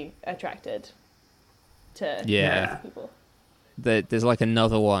predictably attracted to Yeah. people. There's like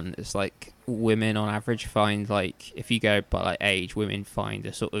another one. It's like women on average find like, if you go by like age, women find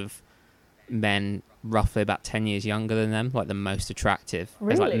a sort of men roughly about 10 years younger than them like the most attractive.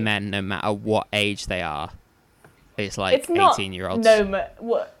 It's like Really? men, no matter what age they are, it's like It's not 18-year-olds.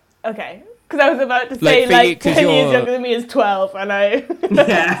 what? Okay, Because I was about to Like, say, for you- 'cause 10 years you're- younger than me is 12, and I...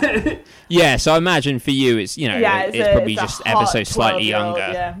 Yeah. Yeah, so I imagine for you, it's yeah, it's probably it's a just ever so hot slightly 12-year-old,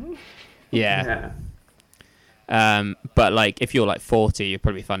 younger. Yeah. Yeah. But like, if you're like 40, you'll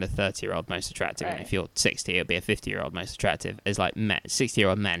probably find a 30-year-old most attractive, and Right. if you're 60, it'll be a 50-year-old most attractive. It's like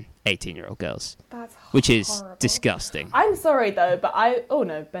 60-year-old men, 18-year-old girls, That's which is horrible. disgusting. I'm sorry, though, but Oh,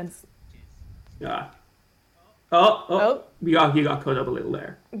 no, Ben's... Yeah. Oh, Oh. you got cut up a little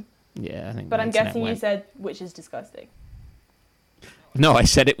there. Yeah, I think. But the I'm internet guessing you went. said, which is disgusting. No, I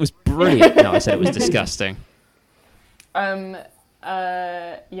said it was brilliant. No, I said it was disgusting.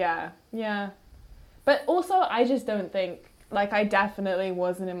 Yeah. But also, I just don't think, like, I definitely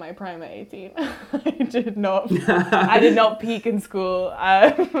wasn't in my prime at 18. I did not peak in school.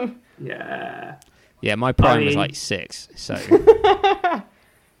 Yeah. Yeah, my prime was mean- like 6, so.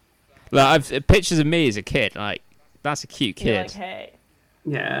 Like, I've pictures of me as a kid. Like, that's a cute You're kid. like, hey.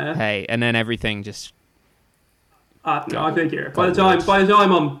 Yeah. Hey, and then everything just. No, I figure by the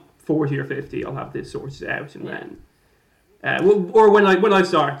time I'm 40 or 50, I'll have this sorted out, and then, or when I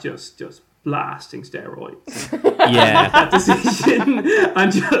start just blasting steroids, Yeah. that decision,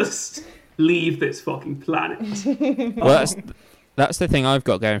 and just leave this fucking planet. Well, that's the thing I've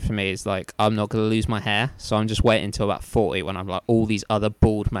got going for me is like I'm not going to lose my hair, so I'm just waiting until about 40 when I'm like all these other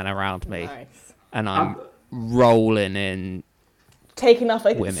bald men around me, Nice. and I'm rolling in. Taking off,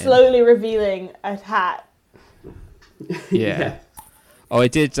 like, Women. slowly revealing a hat. Yeah. Oh, I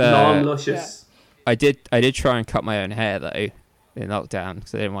did. Non-luscious. I did try and cut my own hair though in lockdown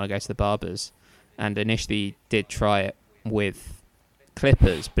because I didn't want to go to the barbers, and initially did try it with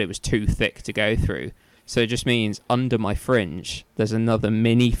clippers, but it was too thick to go through. So it just means under my fringe there's another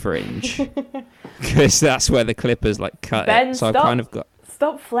mini fringe because that's where the clippers like cut Ben, it. So stop. I kind of got.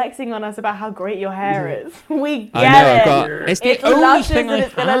 Stop flexing on us about how great your hair is. We get I know. it. I've got. It's the It's only luscious thing and I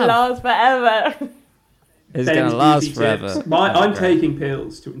it's gonna have. last forever. It's Ben's gonna last beauty forever. tips. I'm Okay. taking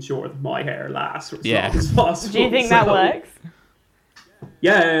pills to ensure that my hair lasts for as Yeah. long as possible. Do you think that so- works?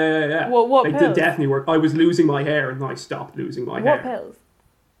 Yeah. What They did pills? definitely work. I was losing my hair, and I stopped losing my What hair. pills?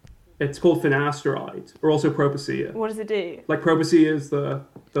 It's called finasteride, or also Propicea. What does it do? Like Propicea is the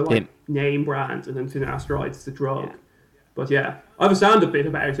like Yeah. name brand, and then finasteride is the drug. Yeah. But yeah, I have a stand-up bit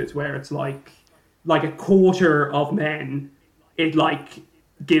about it where it's like a quarter of men, it like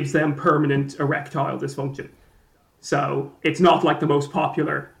gives them permanent erectile dysfunction. So it's not like the most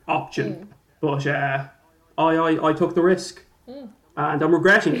popular option, but I took the risk, and I'm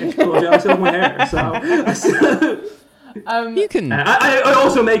regretting it. But I still have my hair, so. You can. It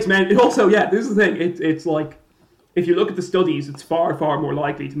also makes men. It also, this is the thing. It's like if you look at the studies, it's far more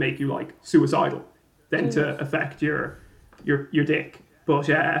likely to make you like suicidal than to affect your dick. But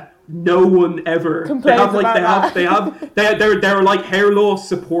no one ever. Complains There are like hair loss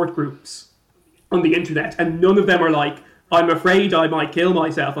support groups on the internet, and none of them are like, I'm afraid I might kill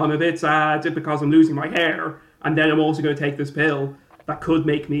myself. I'm a bit sad because I'm losing my hair, and then I'm also going to take this pill that could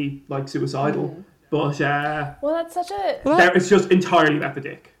make me like suicidal. But Well, that's such a it's just entirely about the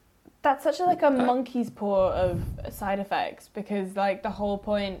dick. like a monkey's paw of side effects, because like the whole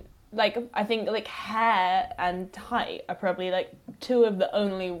point, like I think like hair and height are probably like two of the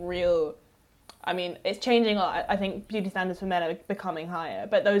only real. I mean, it's changing a lot. I think beauty standards for men are becoming higher,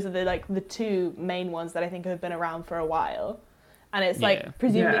 but those are the two main ones that I think have been around for a while. And it's Yeah. like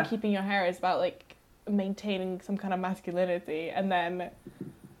presumably Yeah. keeping your hair is about like maintaining some kind of masculinity, and then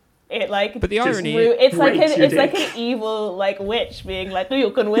it like But the Just irony. it's like breaks your it's like dick. an evil like witch being like, you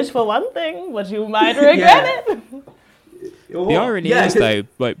can wish for one thing, but you might regret it. The irony is, 'cause- though,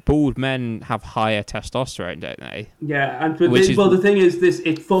 like bald men have higher testosterone, don't they? Yeah, and Which is- the thing is,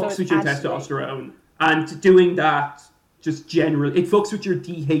 it fucks it's with your actually- testosterone, and doing that just generally, it fucks with your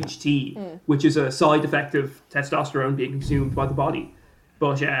DHT, which is a side effect of testosterone being consumed by the body.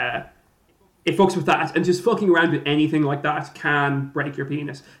 But it fucks with that, and just fucking around with anything like that can break your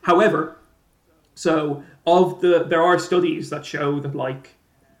penis. However, so there are studies that show that like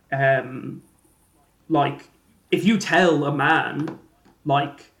if you tell a man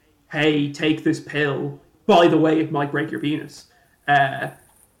like, hey, take this pill, by the way, it might break your penis.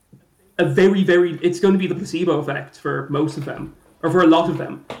 It's going to be the placebo effect for most of them, or for a lot of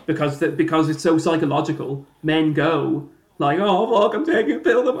them, because it's so psychological. Men go like, oh fuck, I'm taking a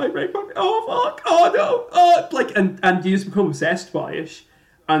pill that might break my, oh fuck, oh no, like, and you just become obsessed by it.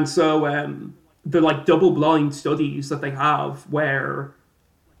 And so the like double-blind studies that they have where,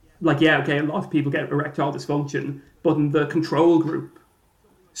 like, a lot of people get erectile dysfunction, but in the control group,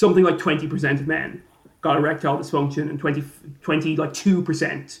 something like 20% of men got erectile dysfunction, and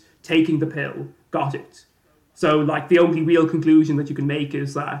 2% taking the pill got it. So, like, the only real conclusion that you can make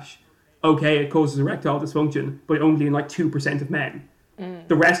is that okay, it causes erectile dysfunction, but only in like 2% of men.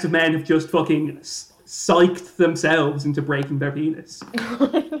 The rest of men have just fucking psyched themselves into breaking their penis.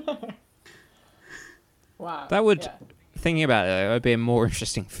 Wow. That would, thinking about it, it would be a more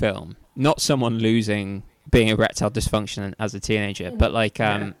interesting film. Not someone losing, being erectile dysfunction as a teenager, but like,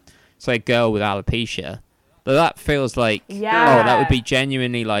 say a girl with alopecia. That feels like, that would be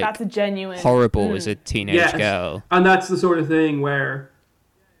genuinely like, that's a genuine horrible as a teenage girl. And that's the sort of thing where,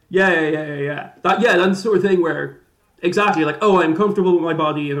 that's the sort of thing where, exactly, like, oh, I'm comfortable with my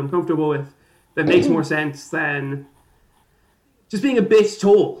body and I'm comfortable with, that makes more sense than just being a bit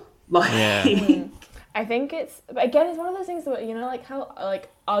tall. Like, I think it's one of those things that, you know, like how like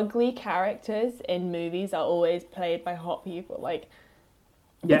ugly characters in movies are always played by hot people, like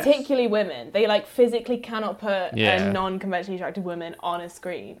particularly women. They like physically cannot put a non-conventionally attractive woman on a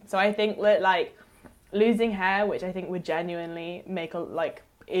screen. So I think that like losing hair, which I think would genuinely make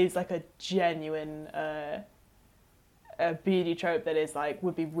is like a genuine a beauty trope that is like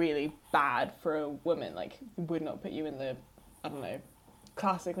would be really bad for a woman, like would not put you in the, I don't know,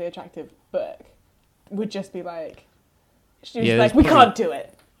 classically attractive book, would just be like, she's like, we can't do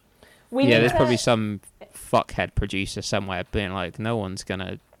it. There's probably some fuckhead producer somewhere being like, no one's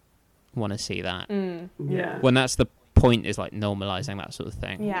gonna want to see that. When that's the point, is like normalizing that sort of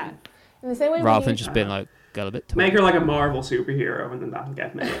thing. Yeah. In the same way, rather than just being like, go a bit tall. Make her like a Marvel superhero, and then that'll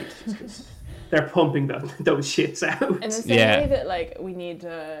get made. They're pumping those shits out. In the same way that like we need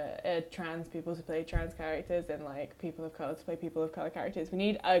trans people to play trans characters and like people of colour to play people of colour characters, we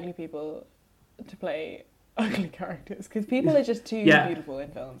need ugly people to play ugly characters, because people are just too beautiful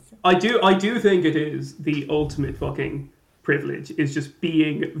in films. I do think it is the ultimate fucking privilege, is just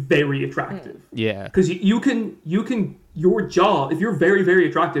being very attractive. Yeah. Because you can your job, if you're very, very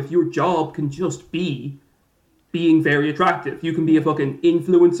attractive, your job can just be being very attractive. You can be a fucking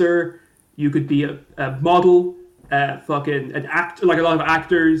influencer. You could be a model, fucking an actor. Like a lot of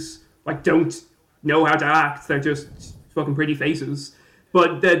actors, like don't know how to act. They're just fucking pretty faces.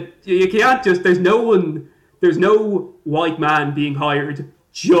 But that you can't just. There's no white man being hired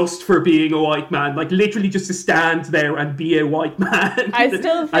just for being a white man. Like literally just to stand there and be a white man. I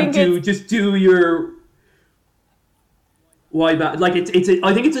still think and do your. Why that? Like I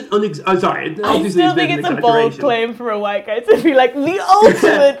think it's an sorry. I still think it's a bold claim for a white guy to be like the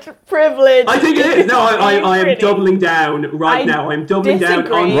ultimate privilege. I think it is. No, I am doubling down right now. I'm doubling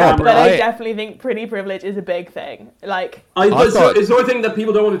down on camera. But I definitely think pretty privilege is a big thing. Like it's the sort of thing that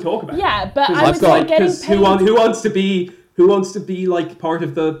people don't want to talk about. Yeah, but I was like getting paid. Who wants to be like part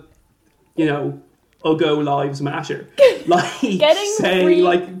of the, you know, Ugo Lives Matter, like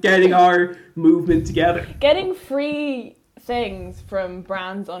getting our movement together. Getting free things from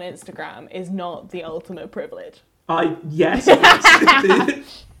brands on Instagram is not the ultimate privilege. Yes.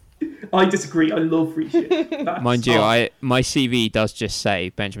 I disagree. I love free shit. Mind you, my CV does just say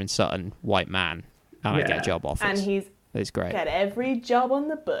Benjamin Sutton, white man, and I get job offers. And it's great. Get every job on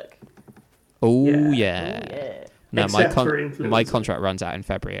the book. Oh yeah. No, my contract runs out in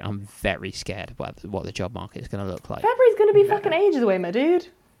February, and I'm very scared about what the job market is going to look like. February's going to be fucking ages away, my dude.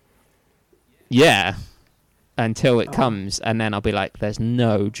 Yeah. Until it comes, and then I'll be like, there's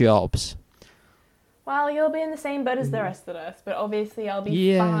no jobs. Well, you'll be in the same boat as the rest of us, but obviously I'll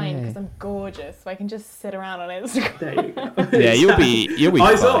be fine because I'm gorgeous, so I can just sit around on Instagram. There you go. Yeah, you'll be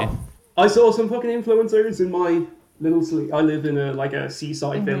fine. I saw some fucking influencers in my little sleep. I live in a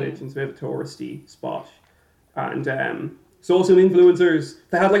seaside village, and it's a bit of a touristy spot, and saw some influencers.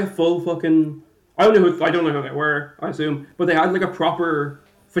 They had like a full fucking. I don't know who they were. I assume, but they had like a proper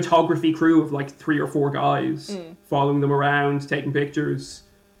photography crew of like 3 or 4 guys following them around, taking pictures.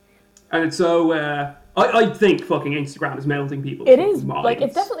 And it's so I think fucking Instagram is melting people. It is minds. Like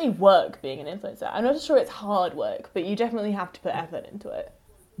it's definitely work being an influencer. I'm not sure it's hard work, but you definitely have to put effort into it.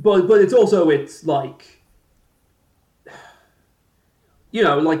 But it's like, you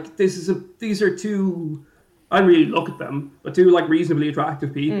know, like these are two, I really look at them, but two like reasonably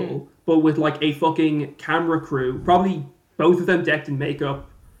attractive people, but with like a fucking camera crew, probably both of them decked in makeup,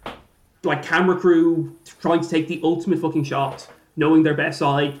 like camera crew trying to take the ultimate fucking shot, knowing their best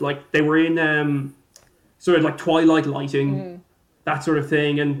side. Like they were in sort of like twilight lighting, that sort of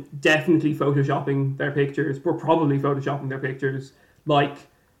thing, and definitely photoshopping their pictures. We're probably photoshopping their pictures. Like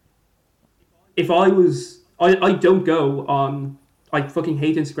if I don't go on, I fucking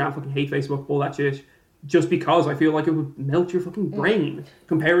hate Instagram, fucking hate Facebook, all that shit, just because I feel like it would melt your fucking brain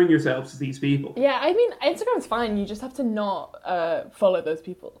comparing yourselves to these people. Yeah, I mean, Instagram's fine. You just have to not follow those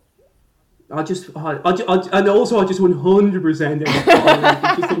people. and also I just 100%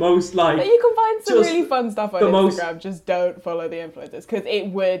 it's just the most like. But you can find some just really fun stuff on Instagram. Just don't follow the influencers because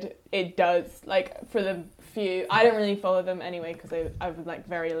it does like for the few. I don't really follow them anyway because I was like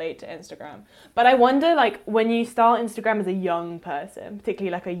very late to Instagram. But I wonder like when you start Instagram as a young person,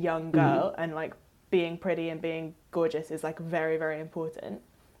 particularly like a young girl, and like being pretty and being gorgeous is like very, very important,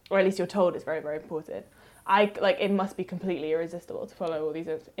 or at least you're told it's very, very important. It must be completely irresistible to follow all these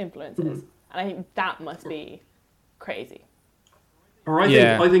influencers. And I think that must be crazy. Or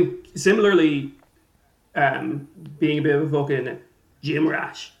I think similarly, being a bit of a fucking gym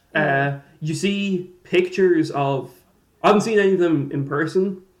rash, you see pictures of, I haven't seen any of them in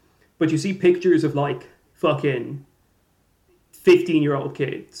person, but you see pictures of like fucking 15-year-old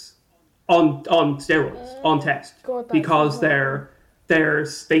kids on steroids, on test, God, because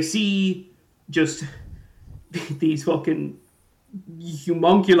they see just these fucking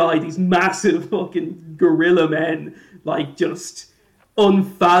homunculi, these massive fucking gorilla men, like just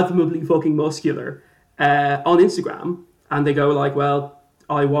unfathomably fucking muscular, on Instagram, and they go like, well,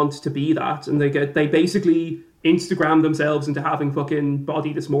 I want to be that, and they basically Instagram themselves into having fucking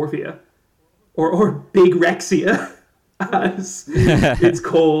body dysmorphia, or big-rexia, as it's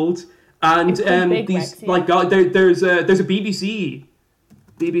called, and these Rexia. like there's a BBC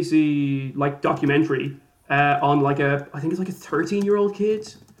like documentary on like I think it's like a 13-year-old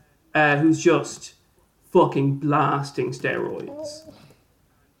kid who's just fucking blasting steroids,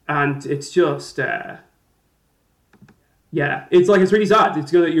 and it's just it's like, it's really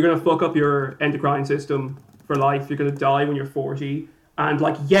sad. You're gonna fuck up your endocrine system for life. You're gonna die when you're 40, and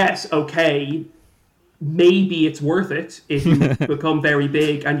like, yes, okay, maybe it's worth it if you become very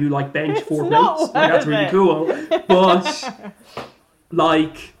big and you like bench 4 plates. Like, that's really cool, but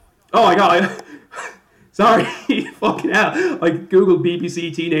like, oh my god. Sorry, fucking hell. I googled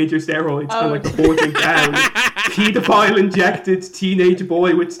BBC teenager steroids and like the 4th thing down. Paedophile injected teenage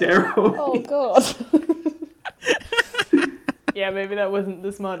boy with steroids. Oh god. Yeah, maybe that wasn't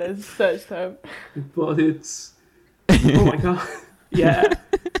the smartest search term. But it's, oh my god. Yeah.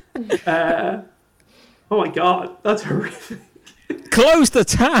 Oh my god, that's horrific. Close the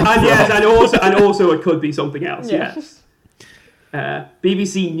tab. And yes, and also it could be something else. Yeah. Yes.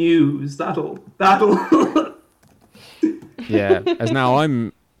 BBC News. That'll. Yeah, as now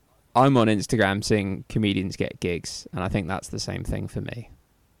I'm on Instagram seeing comedians get gigs, and I think that's the same thing for me.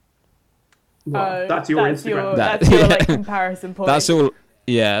 Well, that's your Instagram. That's your like comparison point. That's all.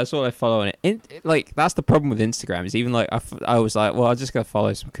 Yeah, that's all I follow on it. Like, that's the problem with Instagram, is even like I was like, well, I'm just gonna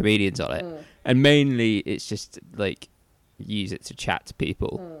follow some comedians on it, and mainly it's just like use it to chat to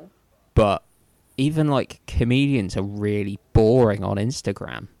people. But even like comedians are really boring on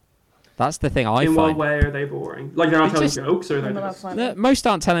Instagram. That's the thing I In find. what way are they boring? Like, they're not telling jokes, or they're just... Most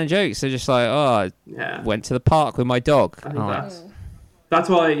aren't telling jokes. They're just like, oh, I went to the park with my dog. I think that's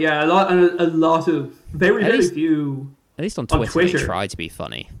why. Yeah, a lot of very few. At least on Twitter, they try to be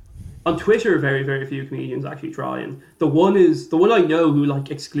funny. On Twitter, very, very few comedians actually try. And the one I know who like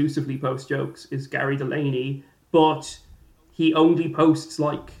exclusively posts jokes is Gary Delaney, but he only posts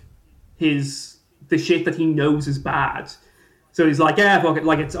like the shit that he knows is bad. So he's like, yeah, fuck it.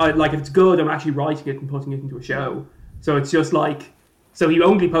 Like, if it's good, I'm actually writing it and putting it into a show. So it's just like, so he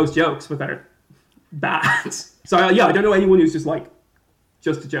only posts jokes, but they're bad. So I don't know anyone who's just like,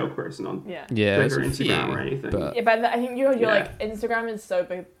 just a joke person on Twitter, Instagram, or anything. But I think you're like, Instagram is so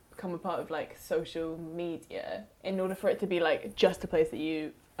become a part of like social media. In order for it to be like just a place that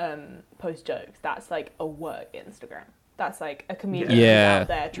you post jokes, that's like a work Instagram. That's like a comedian out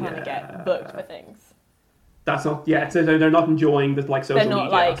there trying to get booked for things. That's not, so they're not enjoying the like social media. They're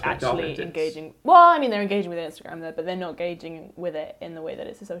not like actually engaging. Well, I mean, they're engaging with Instagram there, but they're not engaging with it in the way that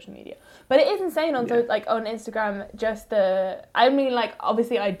it's a social media. But it is insane on like on Instagram. I mean, like,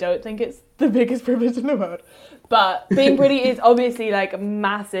 obviously, I don't think it's the biggest privilege in the world, but being pretty is obviously like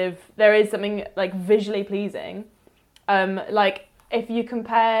massive. There is something like visually pleasing. Like if you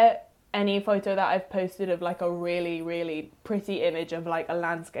compare any photo that I've posted of like a really, really pretty image of like a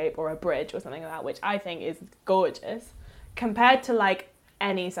landscape or a bridge or something like that, which I think is gorgeous, compared to like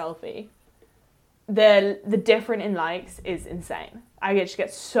any selfie, the difference in likes is insane. I just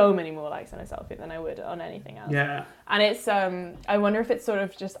get so many more likes on a selfie than I would on anything else. Yeah. And it's I wonder if it's sort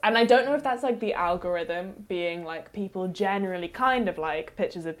of just, and I don't know if that's like the algorithm being like people generally kind of like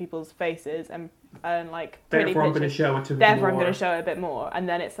pictures of people's faces and like pretty therefore I'm pictures. going to show it to Therefore I'm going to show it a bit more, and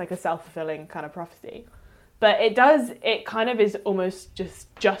then it's like a self-fulfilling kind of prophecy. But it kind of is almost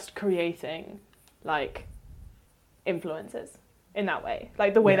just creating like influencers in that way,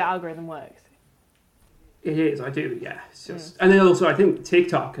 like the way the algorithm works. It is, I do, yeah. It's just, and then also I think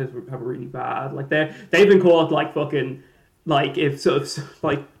TikTok have a really bad, like they've been called like fucking, like if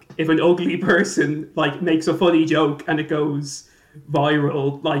an ugly person like makes a funny joke and it goes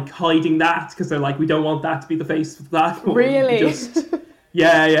viral, like hiding that because they're like, we don't want that to be the face of the platform. Really?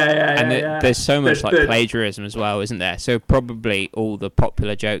 Yeah. And there's so much plagiarism as well, isn't there? So probably all the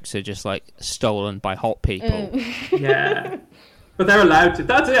popular jokes are just like stolen by hot people. Yeah. But they're allowed to.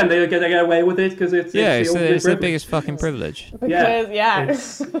 That's it, and they get away with it because it's it's the biggest fucking privilege. Because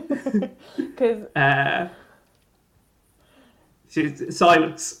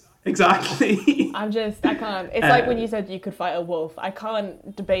silence. Exactly. I can't. It's like when you said you could fight a wolf. I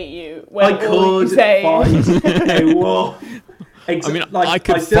can't debate you. I could fight a wolf. I mean, I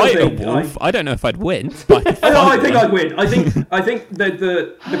could fight a wolf. I don't know if I'd win, but I think I'd win. I think that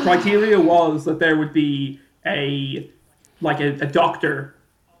the criteria was that there would be a doctor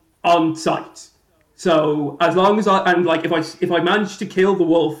on site. So as long as if I managed to kill the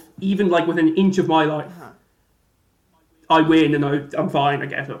wolf, even like within an inch of my life, I win and I'm fine. I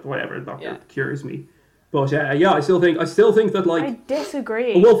get it, whatever. The doctor cures me. But I still think that like I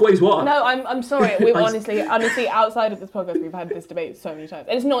disagree. A wolf weighs what? No, I'm sorry. We honestly, outside of this podcast, we've had this debate so many times.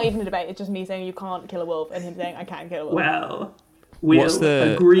 And it's not even a debate. It's just me saying you can't kill a wolf and him saying I can kill a wolf. Well,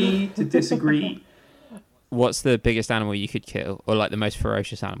 we'll agree to disagree. What's the biggest animal you could kill, or like the most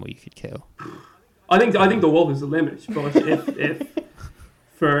ferocious animal you could kill? I think the wolf is the limit. But if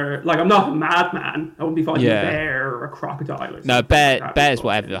for like, I'm not a madman. I wouldn't be fighting a bear or a crocodile. Or no, bears.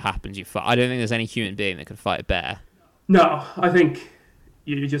 Whatever happens, you fight. I don't think there's any human being that could fight a bear. No, I think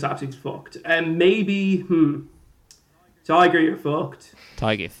you're just absolutely fucked. And maybe tiger, you're fucked.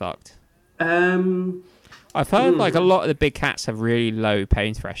 Tiger, you're fucked. I've heard like a lot of the big cats have really low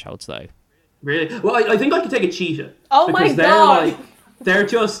pain thresholds though. Really? Well, I think I could take a cheetah. Oh my god! They're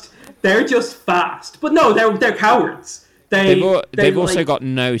just fast. But no, they're cowards. They've also got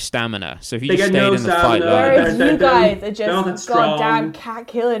no stamina. So if you just stayed in the fight line, whereas you guys are just goddamn cat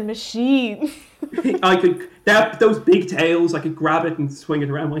killing machines. I could those big tails. I could grab it and swing it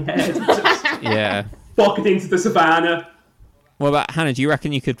around my head. And fuck it into the savannah. What about Hannah? Do you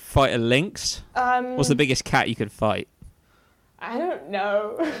reckon you could fight a lynx? What's the biggest cat you could fight? I don't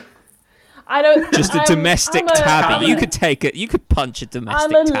know. I don't. Just a domestic tabby. You could take it. You could punch a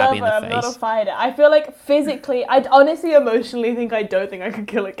domestic tabby in the face. I'm not a fighter. I feel like physically, I'd honestly, emotionally I don't think I could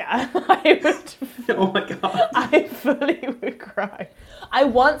kill a cat. I would. Oh my god. I fully would cry. I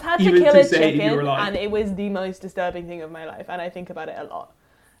once had to kill a chicken, and it was the most disturbing thing of my life, and I think about it a lot.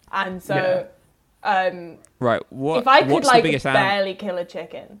 And so, right. If I could like barely kill a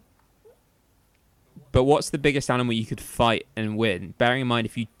chicken. But what's the biggest animal you could fight and win? Bearing in mind,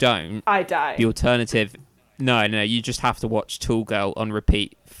 if you don't, I die. The alternative, no, you just have to watch Tool Girl on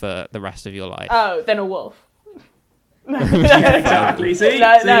repeat for the rest of your life. Oh, then a wolf. Exactly. See?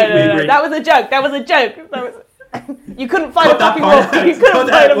 No. That was a joke. You couldn't fight a fucking wolf. You couldn't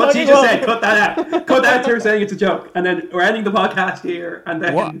fight a fucking wolf. What she just said, cut that out. Cut that to her saying it's a joke. And then we're ending the podcast here. And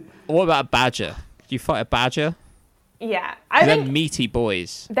then what about a badger? Could you fight a badger? Yeah, I think they're meaty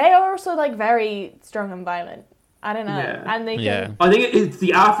boys. They are also like very strong and violent. I don't know, and they can. I think it's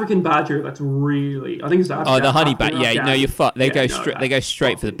the African badger that's really. I think it's the African. Oh, the honey badger. Yeah, no, you're fucked. They go straight. They go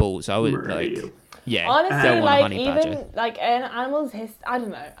straight for the balls. I would like. Yeah, honestly, like even badger. Like an animal's I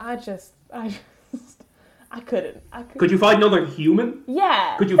don't know. I couldn't. Could you fight another human?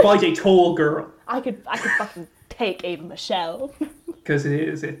 Yeah. Could you fight a tall girl? I could fucking take Ava Michelle. Because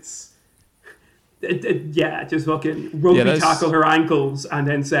it's. Just fucking rugby tackle her ankles and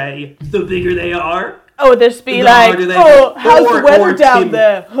then say, the bigger they are. Oh, just be like, how's the weather down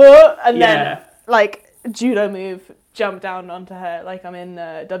there? Huh? And then, like, judo move, jump down onto her like I'm in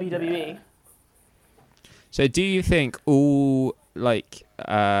WWE. Yeah. So do you think all, like,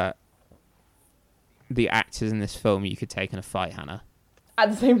 the actors in this film you could take in a fight, Hannah? At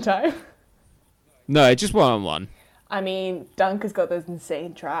the same time? No, just one-on-one. I mean, Dunk has got those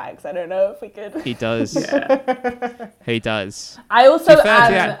insane tracks. I don't know if we could. He does. He does. I also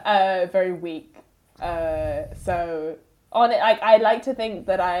am very weak. So on it, I like to think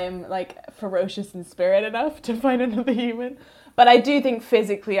that I'm like ferocious in spirit enough to find another human, but I do think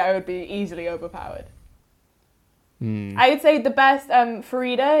physically I would be easily overpowered. I would say the best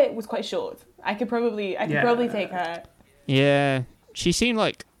Farida was quite short. I could probably take her. Yeah, she seemed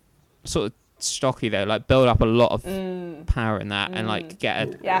like sort of stocky though, like build up a lot of power in that and like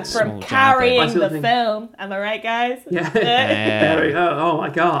get a from carrying the film. Am I right, guys? Oh my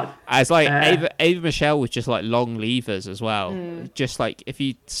god. As like Ava Michelle was just like long levers as well. Just like if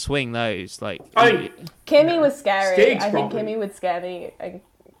you swing those, like Kimmy was scary. I think Kimmy would scare me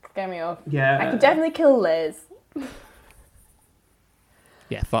Get me off. Yeah. I could definitely kill Liz.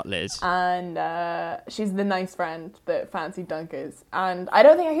 Yeah, fuck Liz. And she's the nice friend that fancied Dunkers. And I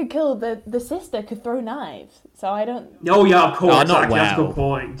don't think I could kill the sister could throw knives. So I don't... Oh, yeah, of course. Oh, not Actually, that's a well. good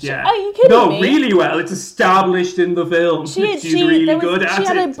point. Yeah. Are you kidding no, me? really well. It's established in the film. She's really good at she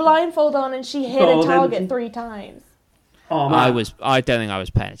had a it. blindfold on and she hit Fold a target and- 3 times. Oh, man. I don't think I was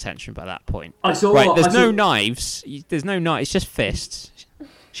paying attention by that point. I saw. Right, there's I no saw- knives. There's no knife. It's just fists.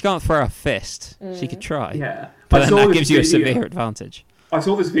 She can't throw a fist. She could try. Yeah. But I then saw that this gives you a video. severe advantage. I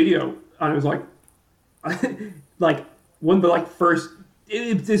saw this video and it was like, like one of the like first,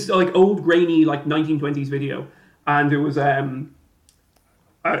 this like old grainy like 1920s video, and it was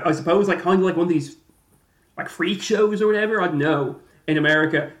I suppose like kind of like one of these like freak shows or whatever, I don't know, in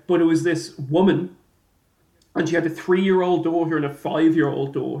America, but it was this woman, and she had a 3-year-old daughter and a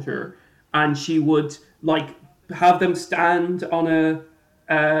 5-year-old daughter, and she would like have them stand on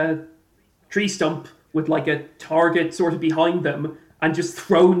a tree stump with like a target sort of behind them and just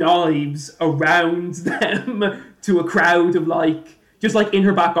throw knives around them to a crowd of like, just like in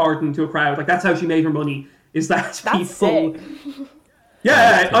her back garden to a crowd. Like that's how she made her money, is that That's people... sick.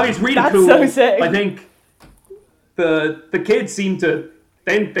 Yeah, I mean, it's really That's cool. so sick. I think the kids seem to...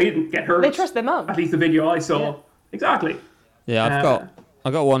 They didn't get hurt. They trust their mum. At least the video I saw. Yeah. Exactly. Yeah, Uh,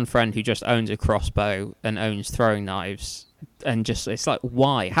 I've got one friend who just owns a crossbow and owns throwing knives, and just it's like,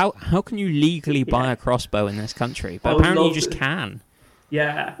 why? How can you legally buy Yeah. a crossbow in this country? But I would apparently you love just to. can.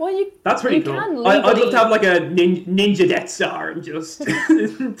 Yeah. Well, That's pretty you cool. can I'd love legally- to have like a ninja Death Star and just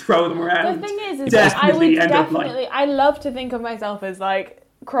throw them The around. thing is that I would Definitely end up like... definitely... I love to think of myself as like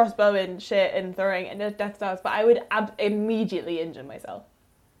crossbowing shit and throwing and Death Stars, but I would immediately injure myself.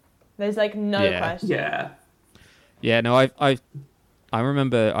 There's like no Yeah. question. Yeah. Yeah, no, I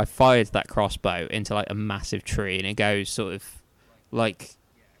remember I fired that crossbow into like a massive tree, and it goes sort of like,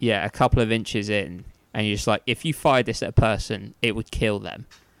 a couple of inches in, and you're just like, if you fired this at a person, it would kill them.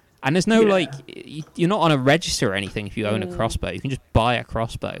 And there's no Yeah. like, you're not on a register or anything if you own a crossbow. You can just buy a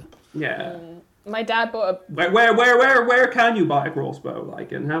crossbow. Yeah. My dad bought a... Where can you buy a crossbow?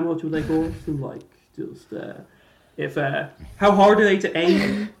 Like, and how much would they cost? And like, just if how hard are they to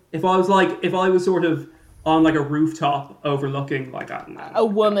aim? If I was sort of on like a rooftop overlooking like I don't know, A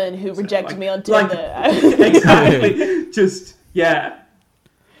woman who rejected like- me on like- Tinder. exactly. Just yeah.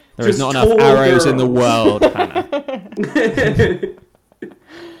 There is Just not enough tall arrows in the girls. world,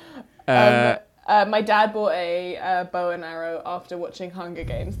 Hannah. My dad bought a bow and arrow after watching Hunger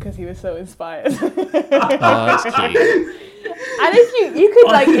Games because he was so inspired. Oh, that's cute. And if you could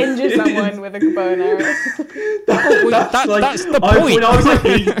like injure someone with a bow and arrow. That's the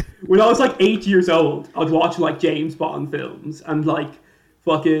point. When I was like 8 years old, I'd watch like James Bond films and like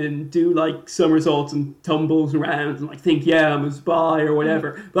fucking do like somersaults and tumbles around and like think, yeah, I'm a spy or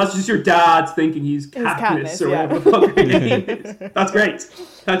whatever. But that's just your dad thinking he's Katniss or Katniss, whatever the fuck her name is. That's great.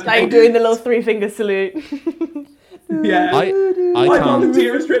 That's Like great. doing the little 3-finger salute. Yeah. I I can't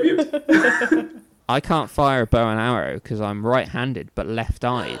volunteer as tribute. I can't fire a bow and arrow because I'm right-handed but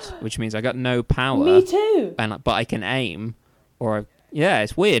left-eyed, which means I got no power. Me too. But I can aim,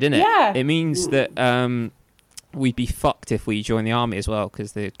 it's weird, isn't it? Yeah. It means that we'd be fucked if we join the army as well,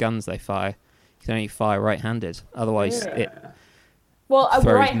 because the guns they fire, you can only fire right-handed. Otherwise, Well, I'm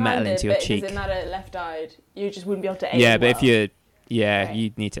throws right-handed, metal into your but cheek. does it matter left-eyed? You just wouldn't be able to aim. but if well. you're, Right.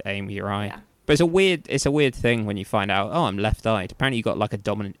 you'd need to aim with your eye. Yeah. But it's a weird thing when you find out, oh, I'm left-eyed. Apparently, you got like a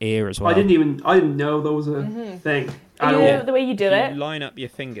dominant ear as well. I didn't know there was a thing. I You don't know the way you do it. You line up your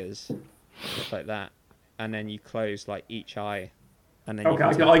fingers just like that, and then you close like each eye, and then Okay,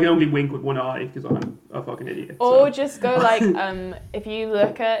 I can only wink with one eye because I'm a fucking idiot. Or so. just go like, if you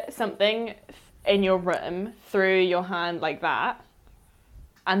look at something in your room through your hand like that,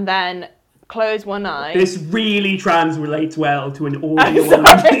 and then close one eye. This really translates well to an I'm audio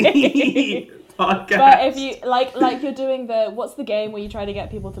sorry. only podcast. But if you like you're doing what's the game where you try to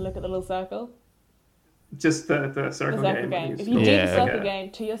get people to look at the little circle? Just the The circle circle game. game. is If you cool. do Yeah. the circle Okay.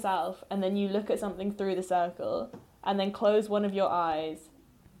 game to yourself, and then you look at something through the circle, and then close one of your eyes,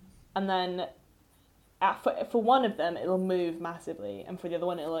 and then for one of them it'll move massively, and for the other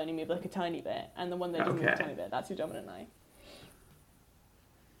one it'll only move like a tiny bit, and the one that doesn't move a Okay. tiny bit, that's your dominant eye.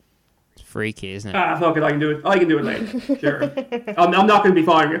 It's freaky, isn't it? Fuck it, I can do it. I can do it later. Sure. I'm not going to be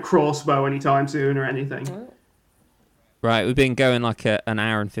firing a crossbow anytime soon or anything. Right, we've been going like an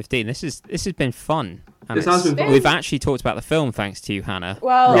hour and 15. This has been fun. And This has been fun. We've actually talked about the film thanks to you, Hannah.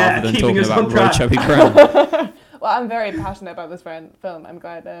 Well, rather Yeah, than keeping talking us about on Roy track. Chubby Brown. well, I'm very passionate about this film. I'm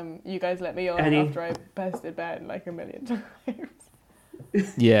glad you guys let me on Any- after I bested Ben like a million times.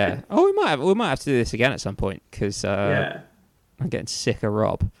 Yeah. Oh, we might have to do this again at some point because Yeah. I'm getting sick of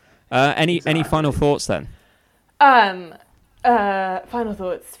Rob. Any final thoughts then? Final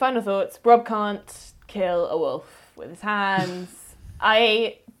thoughts. Rob can't kill a wolf with his hands.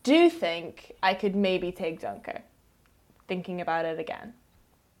 I do think I could maybe take Dunker. Thinking about it again.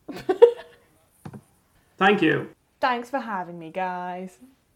 Thank you. Thanks for having me, guys.